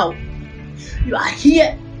proud. You are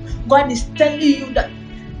here. God is telling you that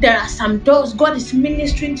there are some doors. God is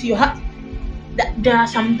ministering to your heart. That there are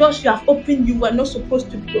some doors you have opened you were not supposed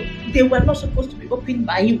to be. They were not supposed to be opened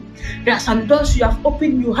by you. There are some doors you have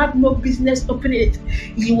opened you had no business opening it.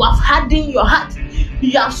 You have hardened your heart.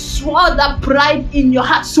 You have swallowed that pride in your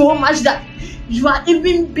heart so much that you are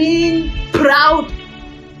even being proud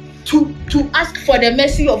to ask for the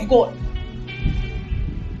mercy of God.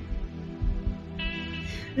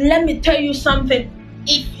 Let me tell you something.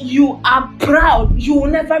 If you are proud, you will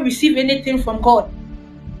never receive anything from God.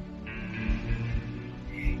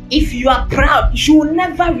 If you are proud, you will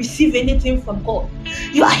never receive anything from God.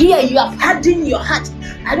 You are here, you have hardened your heart.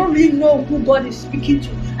 I don't really know who God is speaking to.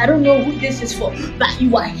 I don't know who this is for. But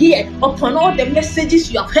you are here. Upon all the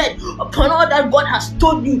messages you have heard, upon all that God has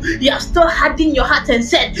told you, you have still hardened your heart and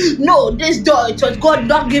said, no, this door, it was God,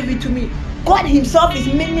 don't give it to me. God Himself is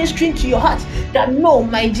ministering to your heart that no,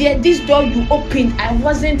 my dear, this door you opened, I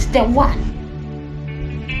wasn't the one.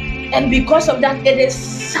 And because of that, it is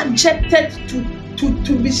subjected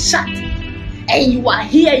to be shut. And you are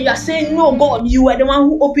here, you are saying, no, God, you are the one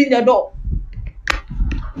who opened the door.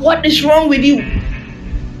 What is wrong with you?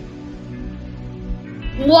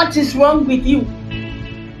 What is wrong with you?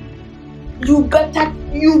 You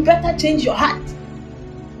better change your heart.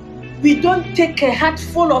 We don't take a heart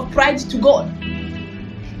full of pride to God.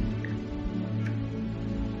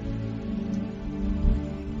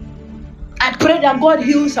 I pray that God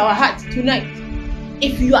heals our heart tonight.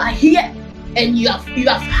 If you are here and you have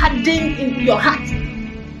hardened in your heart,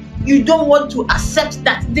 you don't want to accept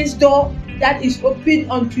that this door that is open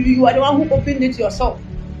unto you, you are the one who opened it yourself.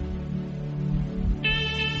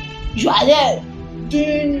 You are there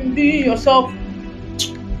doing yourself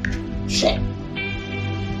shit.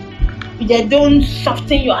 they don't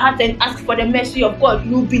soften your heart and ask for the mercy of God,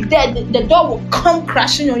 you'll be there. The door will come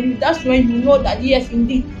crashing on you. That's when you know that yes,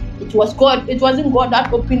 indeed, it was God. It wasn't God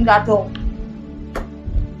that opened that door.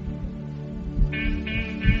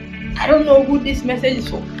 I don't know who this message is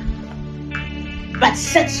for, but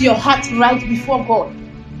set your heart right before God.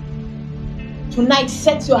 Tonight,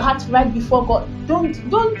 set your heart right before God.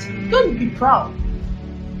 Don't be proud.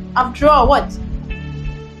 After all, what?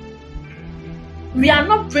 We are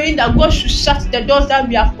not praying that God should shut the doors that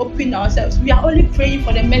we have opened ourselves. We are only praying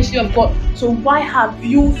for the mercy of God. So why have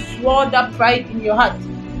you swallowed that pride in your heart?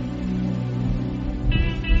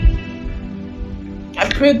 I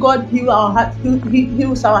pray God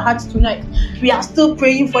heals our hearts tonight. We are still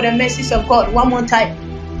praying for the mercies of God one more time.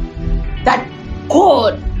 That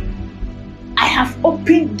God, I have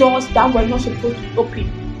opened doors that were not supposed to open.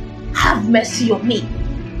 Have mercy on me.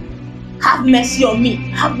 Have mercy on me.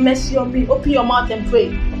 Have mercy on me. Open your mouth and pray.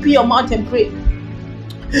 Open your mouth and pray.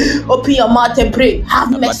 Open your mouth and pray.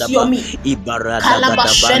 Have mercy on me.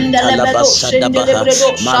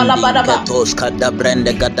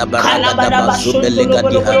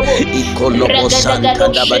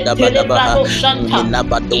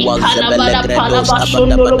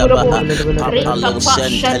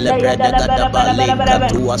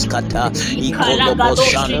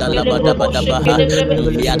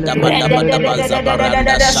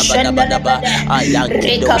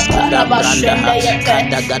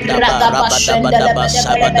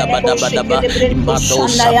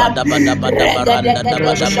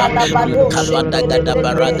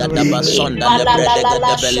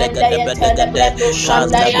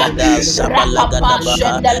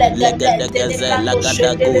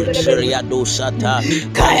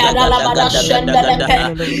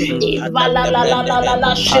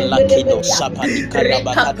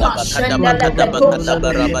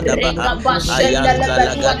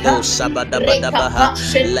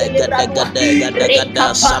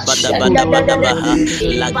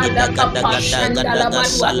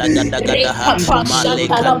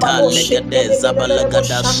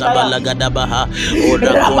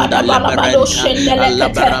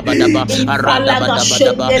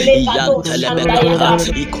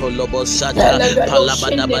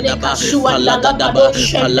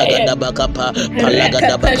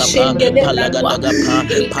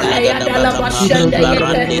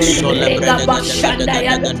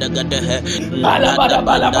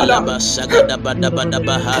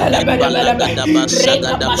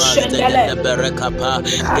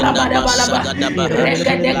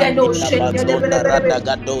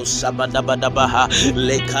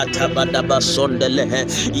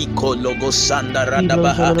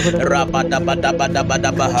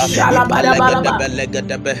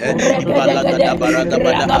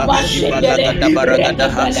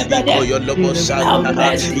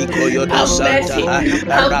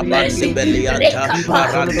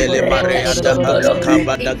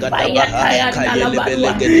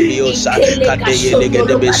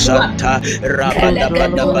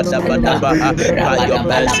 By your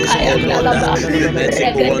mercies, O Lord, be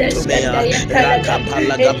merciful unto me.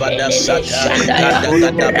 Rakapalagabada sata,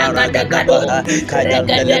 kadagadabaragadabaha,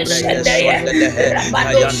 kayandelebrege sondelehe,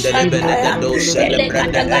 kayandelebelegedo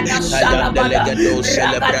celebrandehe, kayandelegedo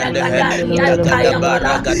celebrandehe,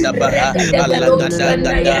 dagadabaragadaba,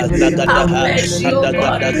 alagadagada, lagadaha,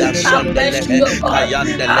 kadagadaga sondelehe,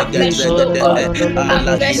 kayandelegedregedehe,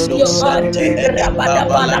 alagido santehe,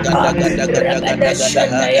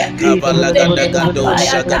 kabalagadagadagadagadagadaha, kabalagadagadado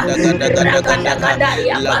sagadagadagadagadaha,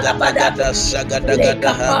 lagadagada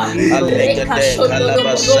sagadagadaha, alegede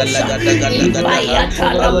kalabasalagadagadagadagadaha,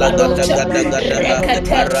 alagadagadagadagadaha,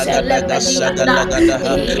 aragadaga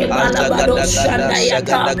sagalagadaha, azagadagada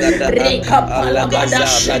sagadagadaha, alagaza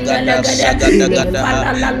lagada sagadagadaha,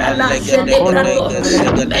 alegedegedege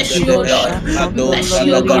sagadagadaha, kado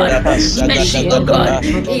salagadaba sagadagadaha,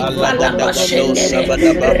 alagadagado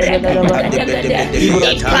sabadaba,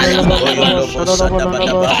 kadibedebedebiyata, koyodobo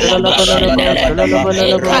sadabadaba, rabadabadaba,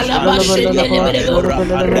 rapandelebiyapa,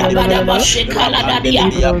 rapandelebiyapa,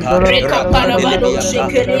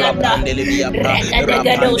 rapandelebiyapa,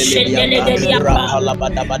 rapandelebiyapa,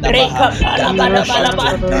 rapalabadabadaba,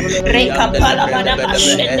 dagadabasonta,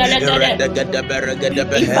 yandelebrendebedebe,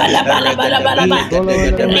 beregedebehe, Ibala bala bala bala ba.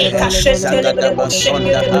 Reka shetele brebo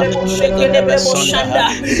shekele brebo shanda.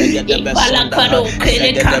 Ibala kado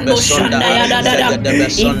kele kando shanda ya da da da.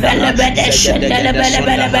 Ivele bede shendele bele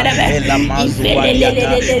bele bele be. Ivele le le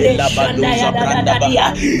le le le shanda ya da da da dia.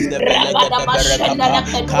 Ragada ba shanda la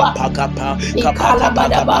kedwa. Ikala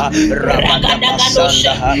bada ba. Ragada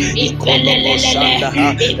gadoshe. Ivele le le le.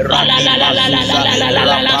 Ivala la la la la la la la la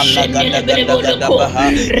la la shendele brebo loko.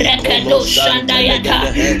 Rekado shanda ya ta.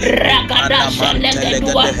 Ragada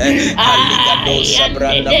shelekedua. Ayande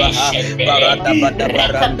shendele.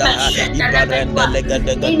 Rekapa shanda la kedwa.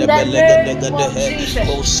 In the name of Jesus.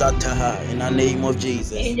 In the name of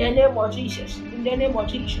Jesus. In the name of Jesus. In the name of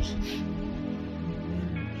Jesus.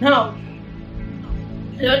 Now,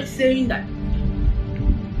 the Lord is saying that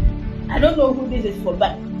I don't know who this is for,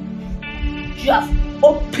 but you have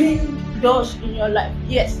opened doors in your life.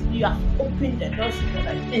 Yes, you have opened the doors in your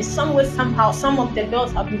life. In some way, somehow, some of the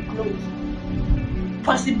doors have been closed.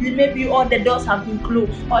 Possibly, maybe all the doors have been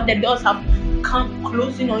closed. All the doors have come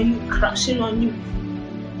closing on you, crashing on you.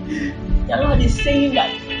 The Lord is saying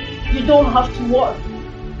that you don't have to worry.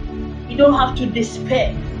 You don't have to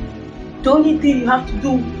despair. The only thing you have to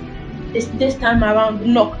do is this time around,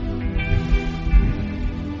 knock.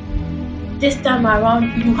 This time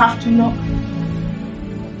around, you have to knock.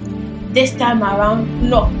 This time around,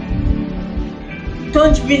 knock.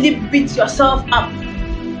 Don't really beat yourself up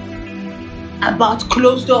about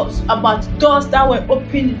closed doors, about doors that were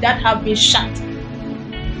open that have been shut.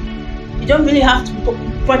 You don't really have to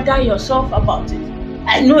bother yourself about it.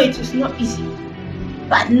 I know it is not easy,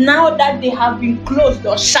 but now that they have been closed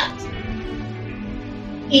or shut,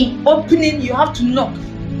 in opening, you have to knock.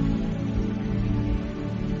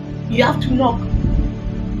 You have to knock.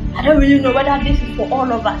 I don't really know whether this is for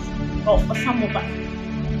all of us or for some of us.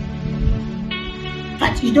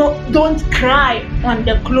 But you don't cry on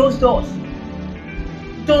the closed doors.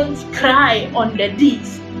 Don't cry on the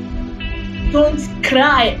deeds. Don't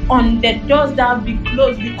cry on the doors that have been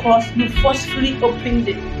closed because you forcefully opened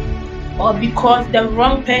it or because the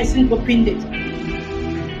wrong person opened it.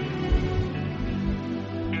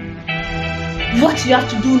 What you have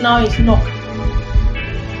to do now is knock.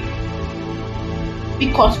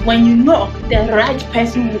 Because when you knock, the right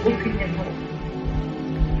person will open the door.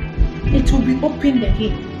 It will be opened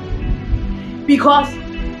again. Because,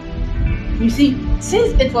 you see,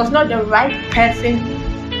 since it was not the right person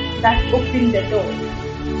that opened the door,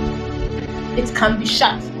 it can be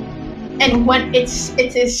shut. And when it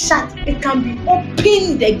is shut, it can be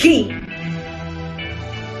opened again.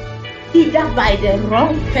 Either by the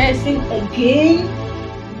wrong person again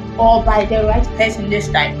or by the right person this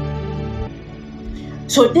time.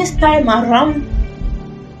 So this time around,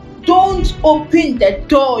 don't open the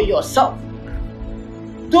door yourself.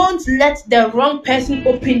 Don't let the wrong person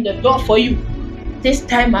open the door for you. This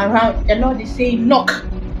time around, the Lord is saying, knock,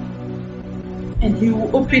 and He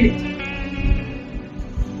will open it.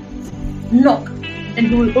 Knock, and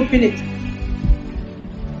He will open it.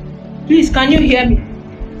 Please, can you hear me?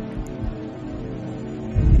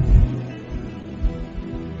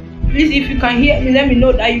 Please, if you can hear me, let me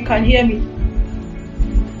know that you can hear me.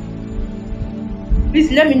 Please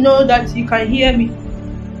let me know that you can hear me.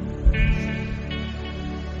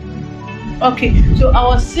 Okay, so I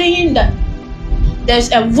was saying that there's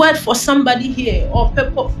a word for somebody here, or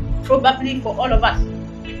probably for all of us,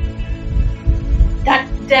 that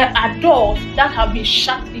there are doors that have been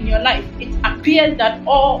shut in your life. It appears that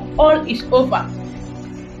all is over.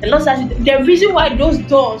 The Lord says the reason why those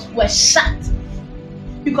doors were shut,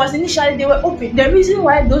 because initially they were open. The reason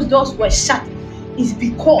why those doors were shut is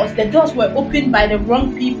because the doors were opened by the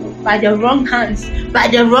wrong people, by the wrong hands, by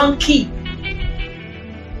the wrong key.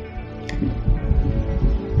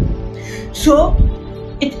 So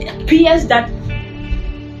it appears that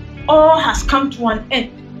all has come to an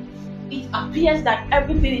end. It appears that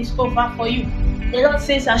everything is over for you. The Lord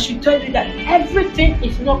says I should tell you that everything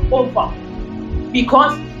is not over,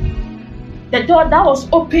 because the door that was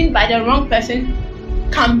opened by the wrong person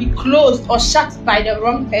can be closed or shut by the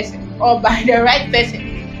wrong person or by the right person,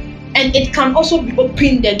 and it can also be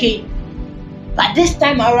opened again. But this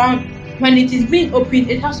time around, when it is being opened,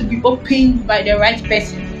 it has to be opened by the right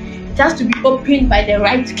person. It has to be opened by the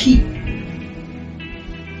right key.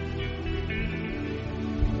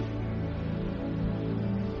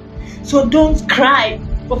 So don't cry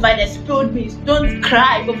over the spilled milk. Don't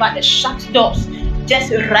cry over the shut doors.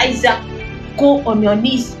 Just rise up, go on your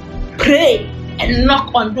knees, pray, and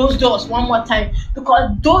knock on those doors one more time,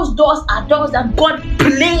 because those doors are doors that God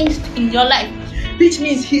placed in your life, which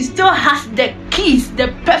means He still has the keys, the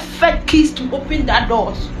perfect keys to open that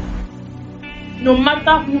doors. no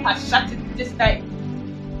matter who has shut it this time,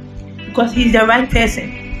 because he's the right person.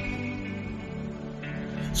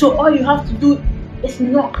 So all you have to do is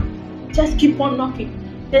knock. Just keep on knocking.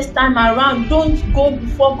 This time around, don't go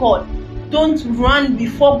before God. Don't run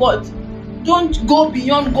before God. Don't go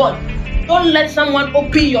beyond God. Don't let someone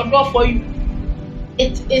open your door for you.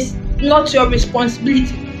 It is not your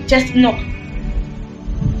responsibility. Just knock.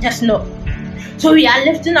 Just knock. So we are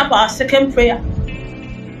lifting up our second prayer.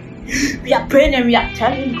 We are praying and we are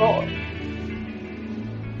telling God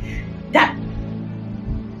that,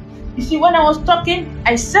 you see, when I was talking,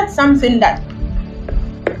 I said something that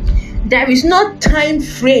there is no time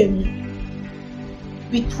frame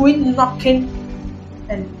between knocking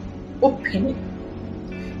and opening.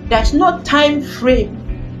 There's no time frame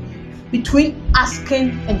between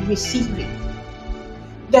asking and receiving.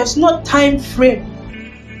 There's no time frame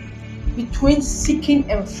between seeking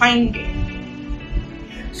and finding.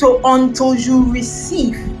 So until you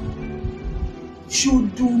receive, you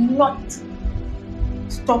do not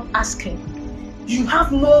stop asking. You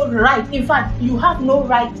have no right. In fact, you have no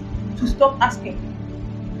right to stop asking.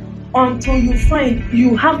 Until you find,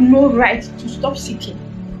 you have no right to stop seeking.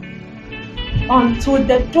 Until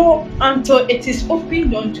it is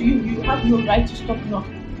opened unto you, you have no right to stop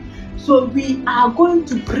knocking. So we are going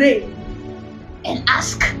to pray and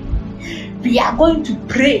ask. We are going to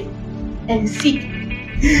pray and seek.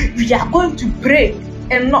 We are going to pray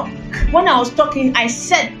and knock. When I was talking, I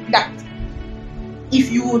said that,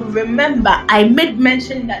 if you would remember, I made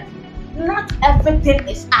mention that not everything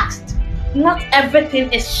is asked. Not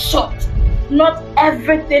everything is sought. Not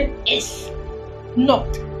everything is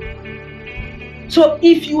knocked. So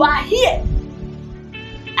if you are here,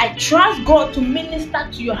 I trust God to minister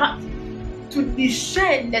to your heart, to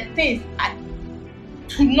discern the things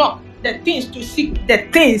to knock, the things to seek, the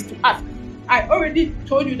things to ask. I already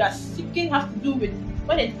told you that seeking has to do with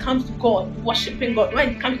when it comes to God, worshiping God, when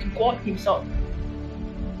it comes to God Himself.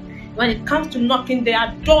 When it comes to knocking, there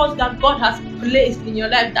are doors that God has placed in your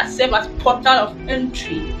life that serve as portal of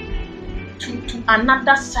entry to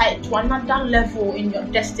another side, to another level in your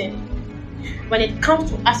destiny. When it comes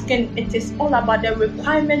to asking, it is all about the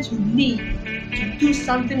requirements you need to do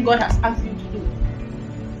something God has asked you to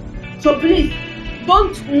do. So please,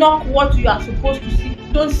 don't knock what you are supposed to seek.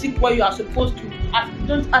 Don't seek what you are supposed to ask.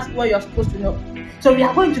 Don't ask what you are supposed to know. So we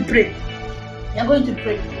are going to pray. We are going to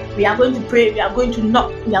pray. We are going to pray. We are going to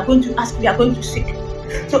knock. We are going to ask. We are going to seek.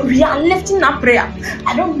 So we are lifting up prayer.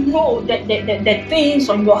 I don't know the things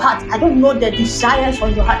on your heart. I don't know the desires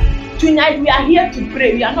on your heart. Tonight we are here to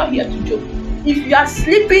pray. We are not here to joke. If you are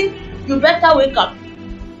sleeping, you better wake up.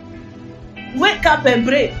 Wake up and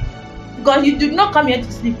pray, because you did not come here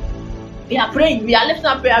to sleep. We are praying. We are lifting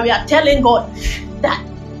up prayer. We are telling God that,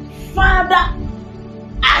 Father,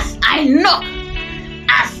 as I knock,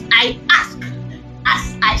 as I ask,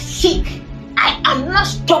 as I seek, I am not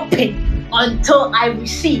stopping until I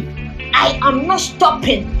receive. I am not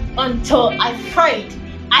stopping until I find.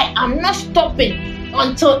 I am not stopping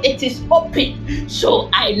until it is open. So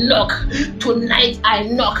I knock. Tonight I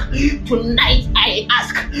knock. Tonight I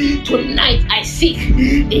ask. Tonight I seek.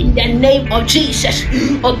 In the name of Jesus,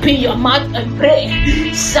 open your mouth and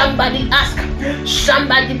pray. Somebody ask.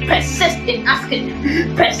 Somebody persist in asking.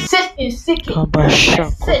 Persist in seeking.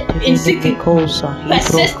 Persist in seeking.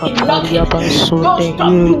 Persist in knocking. Don't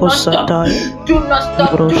stop. Do not stop. Do not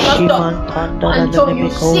stop. Do not stop until you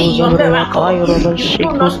see your miracle.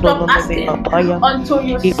 Do not stop asking until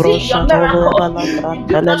you see your miracle. You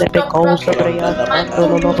do not stop knocking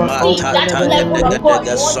until you see that level of God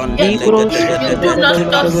you want to get to. You do not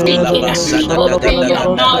stop seeking. Open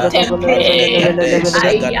your mouth and pray.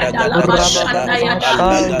 Somebody ask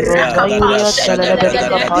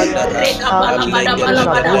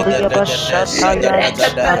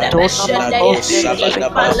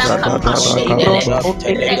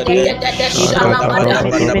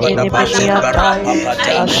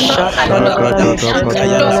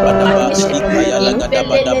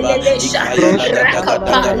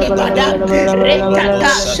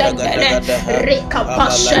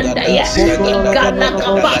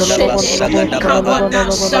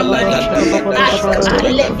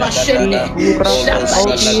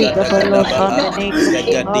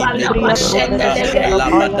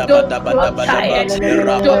don't grow tired.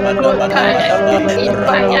 Don't grow tired.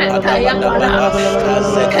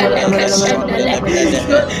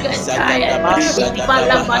 Don't get tired.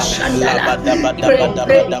 Ifala Ragadadabaha, Mashandala. Pray,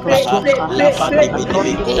 pray, pray, Labadabadabadabadabaha, pray, pray, pray.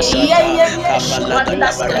 Yeah, Lafaniminiminimosata, yeah, yeah. Shwanda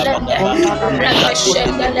Skelende. Kabalagadabarabadabaha,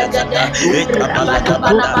 Rakashendelegade. Ikadelegada,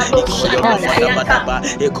 Ekabalagabada, Rabadabalabado Shadadayata. Ikoyolabadabadaba,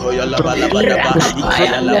 Ikoyolabadabadaba,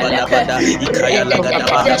 Rakapaya Meleke, Ikayalabadabada, Regede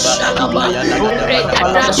Ikayalagadabadaba, Shalaba, Ipayalagadabadaba,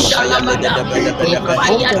 Regada Shalamada, Ikayalegedebedebedebe,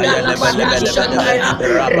 Ifaya Dalabada Ikayalebelebelebelebe, Shandaya,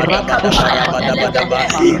 Rekapaya Rabadabadabarabadabadaba, Delegade,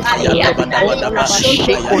 Ayanda Ipayalabadabadaba,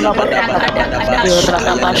 Lebashoto, Ipayalabadabadabadaba, Ragadagada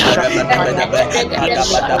Shalamada, Ipayalebelebelebelebe, Regede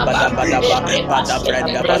Shalaba, Padabadabadabadaba,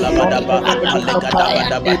 Padabrandabadabadaba, Rebasendebelebe,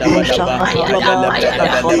 Kapayanda, Paligadabadabadabadaba, Payada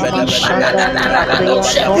Payada, Ipayalebelebelebelebe, Ifala la la la la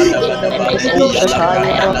dosha, Rabadabadabadabadaba, Indegado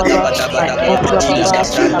Shandaya, in the Iyalabrandabadabadaba, name of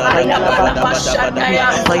Jesus, Iyalabrandabadabadabadaba, Ayabalaba Shandaya,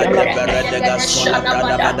 Adeberedega sola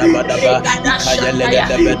brada Shalabada, bada bada ba, Regada Shandaya,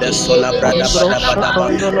 Ikayelegedebede sola brada bada bada Shalaba,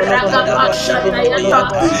 ba, Ragaba Rabadaba Shandaya,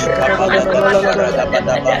 dibidibidiata, Ragadaba Kabalagada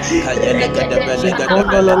baragadaba, Shandelebede, Regade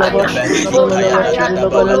Kayelegedebelegadebelebe, Shalabadaya, Ikayalagada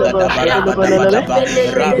Otayantoya, balagada badaba, Rebelegede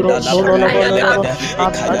Randa la branda Shandayata, belegede,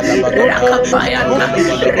 Ikayalabagaba, Rakapayanda,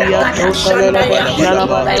 Ikoyolabadaba, Ragada Shandaya,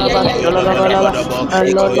 Ikoyolabadaba, Ipayelelelelele, Ikoyolabadaba, Iyelelele,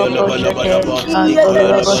 Ikoyolabadabadaba,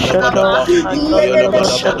 Iyelele Ikoyolabadabadaba, Shalaba, Iyelele Ikoyolabadabadaba,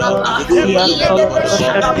 Shalaba, Iyelele Ikoyolabadabadaba,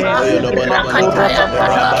 Shalaba, Ikoyolabadabadaba, Rakatayanda,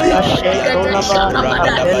 Rabadabadiata, Regede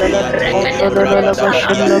Shalabada, Radabadiate, Regede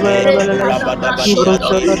Brekataya, Rabadabadiate,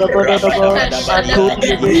 Rekadabashoto, Rabadabadiate,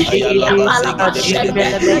 Rabadabadabadiate, Rekepeshendelebede, Ikayalabazigedegede, Iyapalabashende,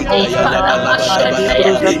 Ikayalabalabadabadaba, Ipalabashende,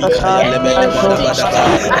 in the name of Ikayalebelebelebadaba,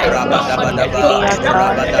 Jesus, I knock on the Rabadabadaba, door, I knock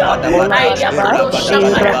on the door. Rabadabadabada, I Ayabado Rabadabadaba,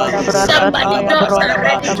 Shabada. Somebody doors are Rabadabadabadaba,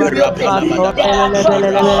 ready to be opened. There Rapalabadaba, are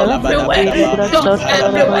doors everywhere. Rapalabadabadaba, Doors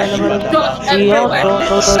everywhere. Ipayalabadabadaba, Doors everywhere.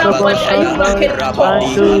 Somebody are you Ipayalabadabadaba, knocking on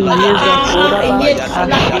Rabadi doors? Paladaba,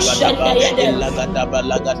 Yetala Rabayadabadabadaba, Mashanda.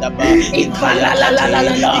 Ilagadaba, Ikayakate,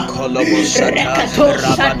 Ifalalalala. Ikolobo Sata, Rekato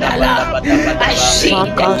Shandala. I Rabadabadabadabadaba,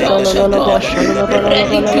 see the doors of God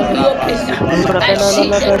ready to Ipayalabadabadabadaba, be opened. Rabadi I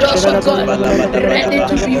see the Paladabadaba, doors of God ready Ipalabadabadaba,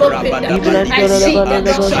 to be opened. I see Rabadabadibidibiha, the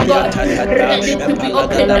doors of God Ayatatata, ready to be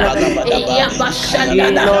opened. Epalagadabagabadaba,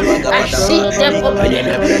 Yabashandala. I Ikayalagadabagabadaba, see them opening.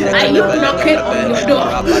 Are you knocking on Ipayalebelebelebelebe, your door?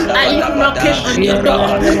 Are you knocking Rabadabadabada, on your door?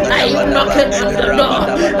 Are you Rabadabadabadaba, knocking on your door?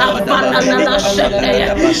 Rabadabadabadaba, Avalala Shandaya.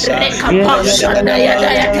 Ipayalagadabasa, Rekapa Shandaya Ipayalagadaba,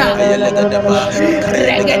 Dayata. Ipayalagadaba, Ipayalagadaba,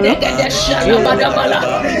 Regedegede Shalabadabala.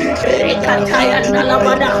 Ipayalagadaba, Ipayalagadaba, Rekataya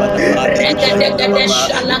Nalamada. Ipayalabadaba, Regedegede Ipayalababa,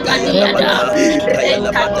 Shalagadiada. Ipayalabata, Ipayalabata,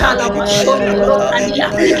 Retatala Mashondo Ipayalabata, Rokadia.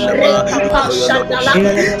 Ipayalaba, Rekapa Shandala.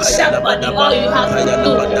 Ikoyolobosa, Somebody, Ipayalabadaba, all you have to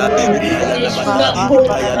do Ipayalabada, is Ipayalabada, knock.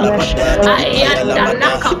 Ipayalabada, Ayanda Ipayalabada,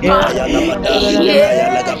 Nakapa. Ipayalabada,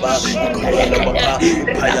 Ipayalagaba, Yes. Ikoyolobaba, Belegede.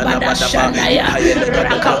 Rabada Ipayalabadaba, Shandaya.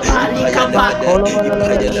 Ipayalagadaba, Rakapali Kapa. Ipayalegade,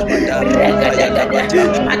 Ipayalabada, Regedegede, Ipayalabata,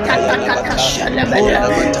 atatatata Ipayalabata, shalabada,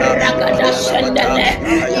 Ipayalabata, ragada Ipayalabata, shandale,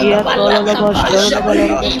 Ipayalabata, ivalakapasha,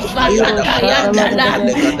 Ipayalabata, Ipayalagada, ivalakayandala,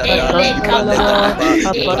 Ipalegadada, elekapa, Ipalegadaba,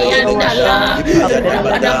 iyandala, Ipayalagada,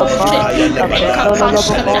 Ipayalabada, rabadaboshe, Ipayalabada,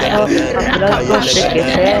 rekapashandaya, Ipayalagada,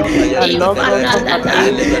 Ipayalegada, rakapashandale, Ipayalegada, ivalalala,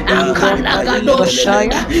 Ipayalegada,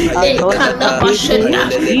 akalagadoshanda, Ipayelebelele, Ipayelebelada, ekalabashanda,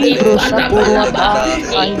 Ipayelelele, ivalabalaba, Ipayelebada,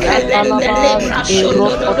 ikelendele Ipayelebelele,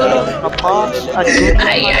 brashododododo. Ipayelebada, Ipayelelele,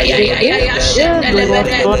 Ay, ay, ay, ay, ay, Ipayelebelele,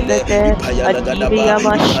 shendelebede. Ipayelebelele, Ipayalagadaba,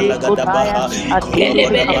 Ipalagadabaha,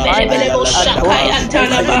 Ikolobadaba, Kelebelebelebelebo Ayalagadaba, shakaya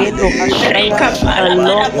talaba. Ipayelebelebelebelebe, Rekapala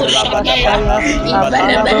badabo shandaya.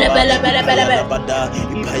 Rabadabaha, Ivelebelebelebelebelebe. Ipayalabada,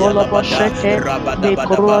 Ipayalabada,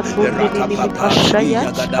 Rabadabadaba, Rakapapa,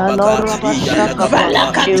 Iyagadabaka,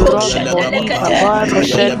 Iyalagababa, Valakato Ikoyalagababa, shendelekete.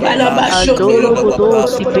 Ikayalagada, Ivalaba Ikoyalababa,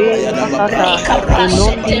 shondolobodobodobodobod. Ipayalababa, Rekapa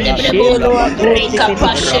Rabadabada, shendelebelebo. Rabadabada,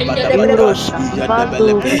 Rekapa Rabadabada, shendelebelebo.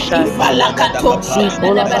 Iyadebelebe, Ivalakato Ipalagadabapa,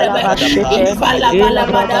 shendelebelebe. Ipalagadapa,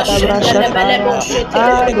 Ivalabalabada shendelebelebo Ipayalagadabalagadaba,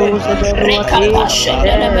 shetelebelebe. Ipayalagapa, Rekapa Ipayalagapa,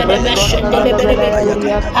 shendelebelebe Ipayalagapa, shendelebelebe.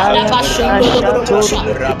 Ipayagapa, Alaba Rabadabada, shondolobodobosha.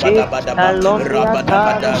 Rabadabadaba,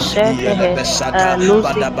 Rabadabada, Yelebesata,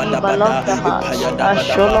 Badabadabada,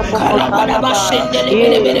 Ipayadabadaba, Kalabadaba Rabadabada,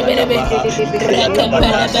 shendelebelebelebe. Ipayagadabaha,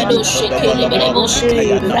 Ipayagabada, Rekepelebelo Ikodobolobo, shekelebelebos.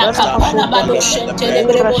 Ikayalagata, Rakapalabado Ipalagadabre,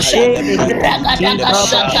 shentelebelebosha. Ipayalebre,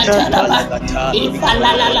 Ragadagashata Ipalebeta, talaba. Ipalagata,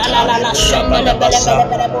 Ikoyolota, Ifalalalala Rabadabasa,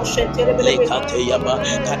 shendelebelebelebelebo shetelebelebe. Lekateyaba,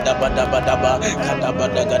 kadabadabadaba,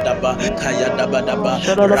 kadabadagadaba, kayadabadaba,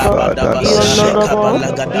 Father, rabadabasa,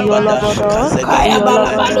 kabalagadabada, Kaya kazegadabada,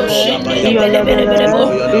 balabado shendele bele bele bele ikoyabalaba, bo.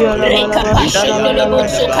 ikoyolabadaba, Reka pa shendele bo ipayalagadaba,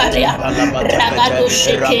 sukaria. ipalabakapete, Ragado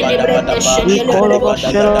shekele brende rabadabadaba, shendele bele bo.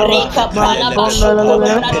 kabadabadagadaba, Reka pala ba ipayalebekapa, shokolo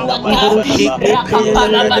braduata. ipelabadabadaba, Raka pa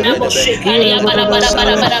bala bala boshikalia bala bala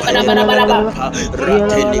bala bala bala bala bala bala.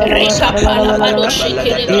 Reka pala bado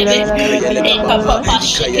shikele bebe. Reka papa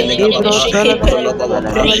shikele bebe shikele.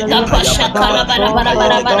 Reka pasha kala bala bala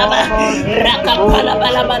bala bala bala. Raka pala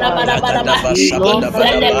bala bala bala bala bala.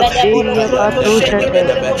 Ifele bede bolo proto sheke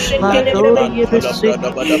bede bo shikele bebe.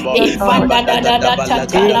 Ifanda da da da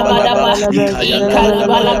takala bada ba. Ikala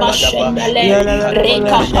bala ba shendele.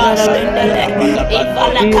 Reka pa shendele.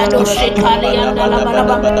 Ivala kado shikali andala bala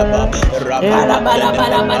bala. Bala bala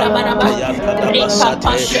bala bala bala bala. Reka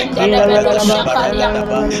pashende de bedo shakalia.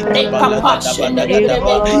 Reka pashende de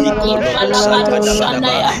bebe. Ivala bado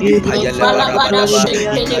shandaya. Ivala bada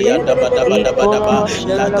shende de bebe bebe bebe bebe.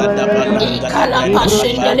 Ikala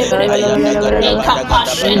pashendele bebe. Reka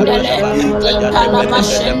pashendele. Ikala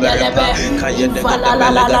mashendele be. Ivala la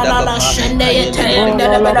la la la la shende yete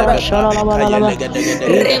yendele bebe.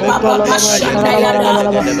 Reba papa shanda yada.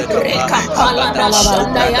 Reka pala da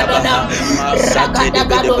shanda yada da. Ragada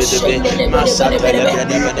gado shende de bede bede bede be.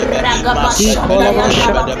 Ragaba shanda yanda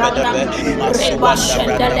la branda. Reba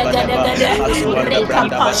shende le gede gede. Reka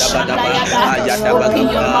pa shanda yada. Open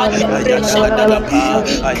your mouth and pray somebody.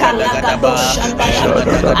 Ikala gado shanda ya.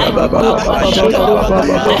 I knock on the door.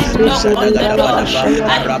 I knock on the door.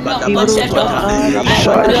 I knock on the door. I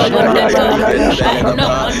knock on the door. I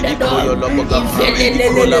knock on the door.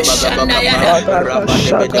 Ivelelele shanda yada.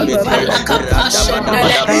 Ivala kapa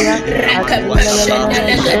shendele. Rekapa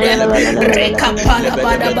shendele gede. Rekapa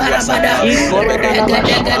bada bada bada.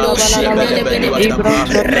 Regede gado shendele bede bede.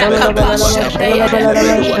 Rekapa shendele.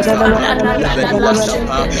 Ivala la la la la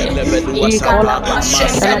shendele. Ikala pa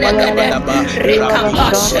shendele gede.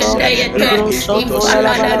 Rekapa shendele.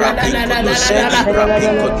 Ivala la la la la la la la la.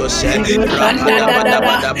 Ikanda da da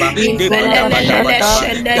da. Ivelelele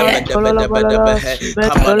shendele.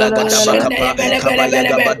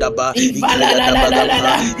 Ivala la la la la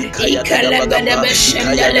la. Ikele bede be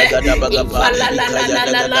shendele. Ivala la la la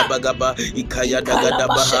la la. Ikala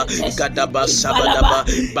ba shentes. Ivala ba.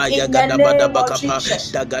 In the name of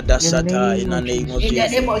Jesus. In the name of In the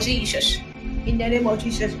Jesus. name of Jesus. In the name of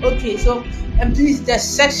Jesus. Okay, so and please, the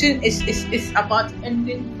session is about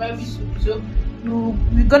ending very soon. So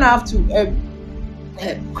we're gonna have to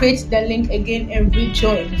create the link again and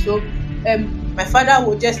rejoin. So my father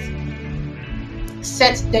will just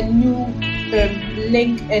set the new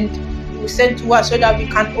link and will send to us so that we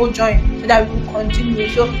can all join, so that we will continue.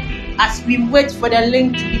 So as we wait for the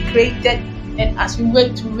link to be created and as we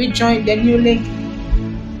wait to rejoin the new link,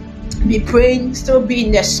 be praying, still be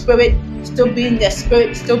in the spirit, still be in the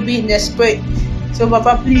spirit, still be in the spirit. So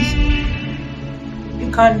Papa, please,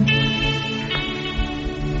 you can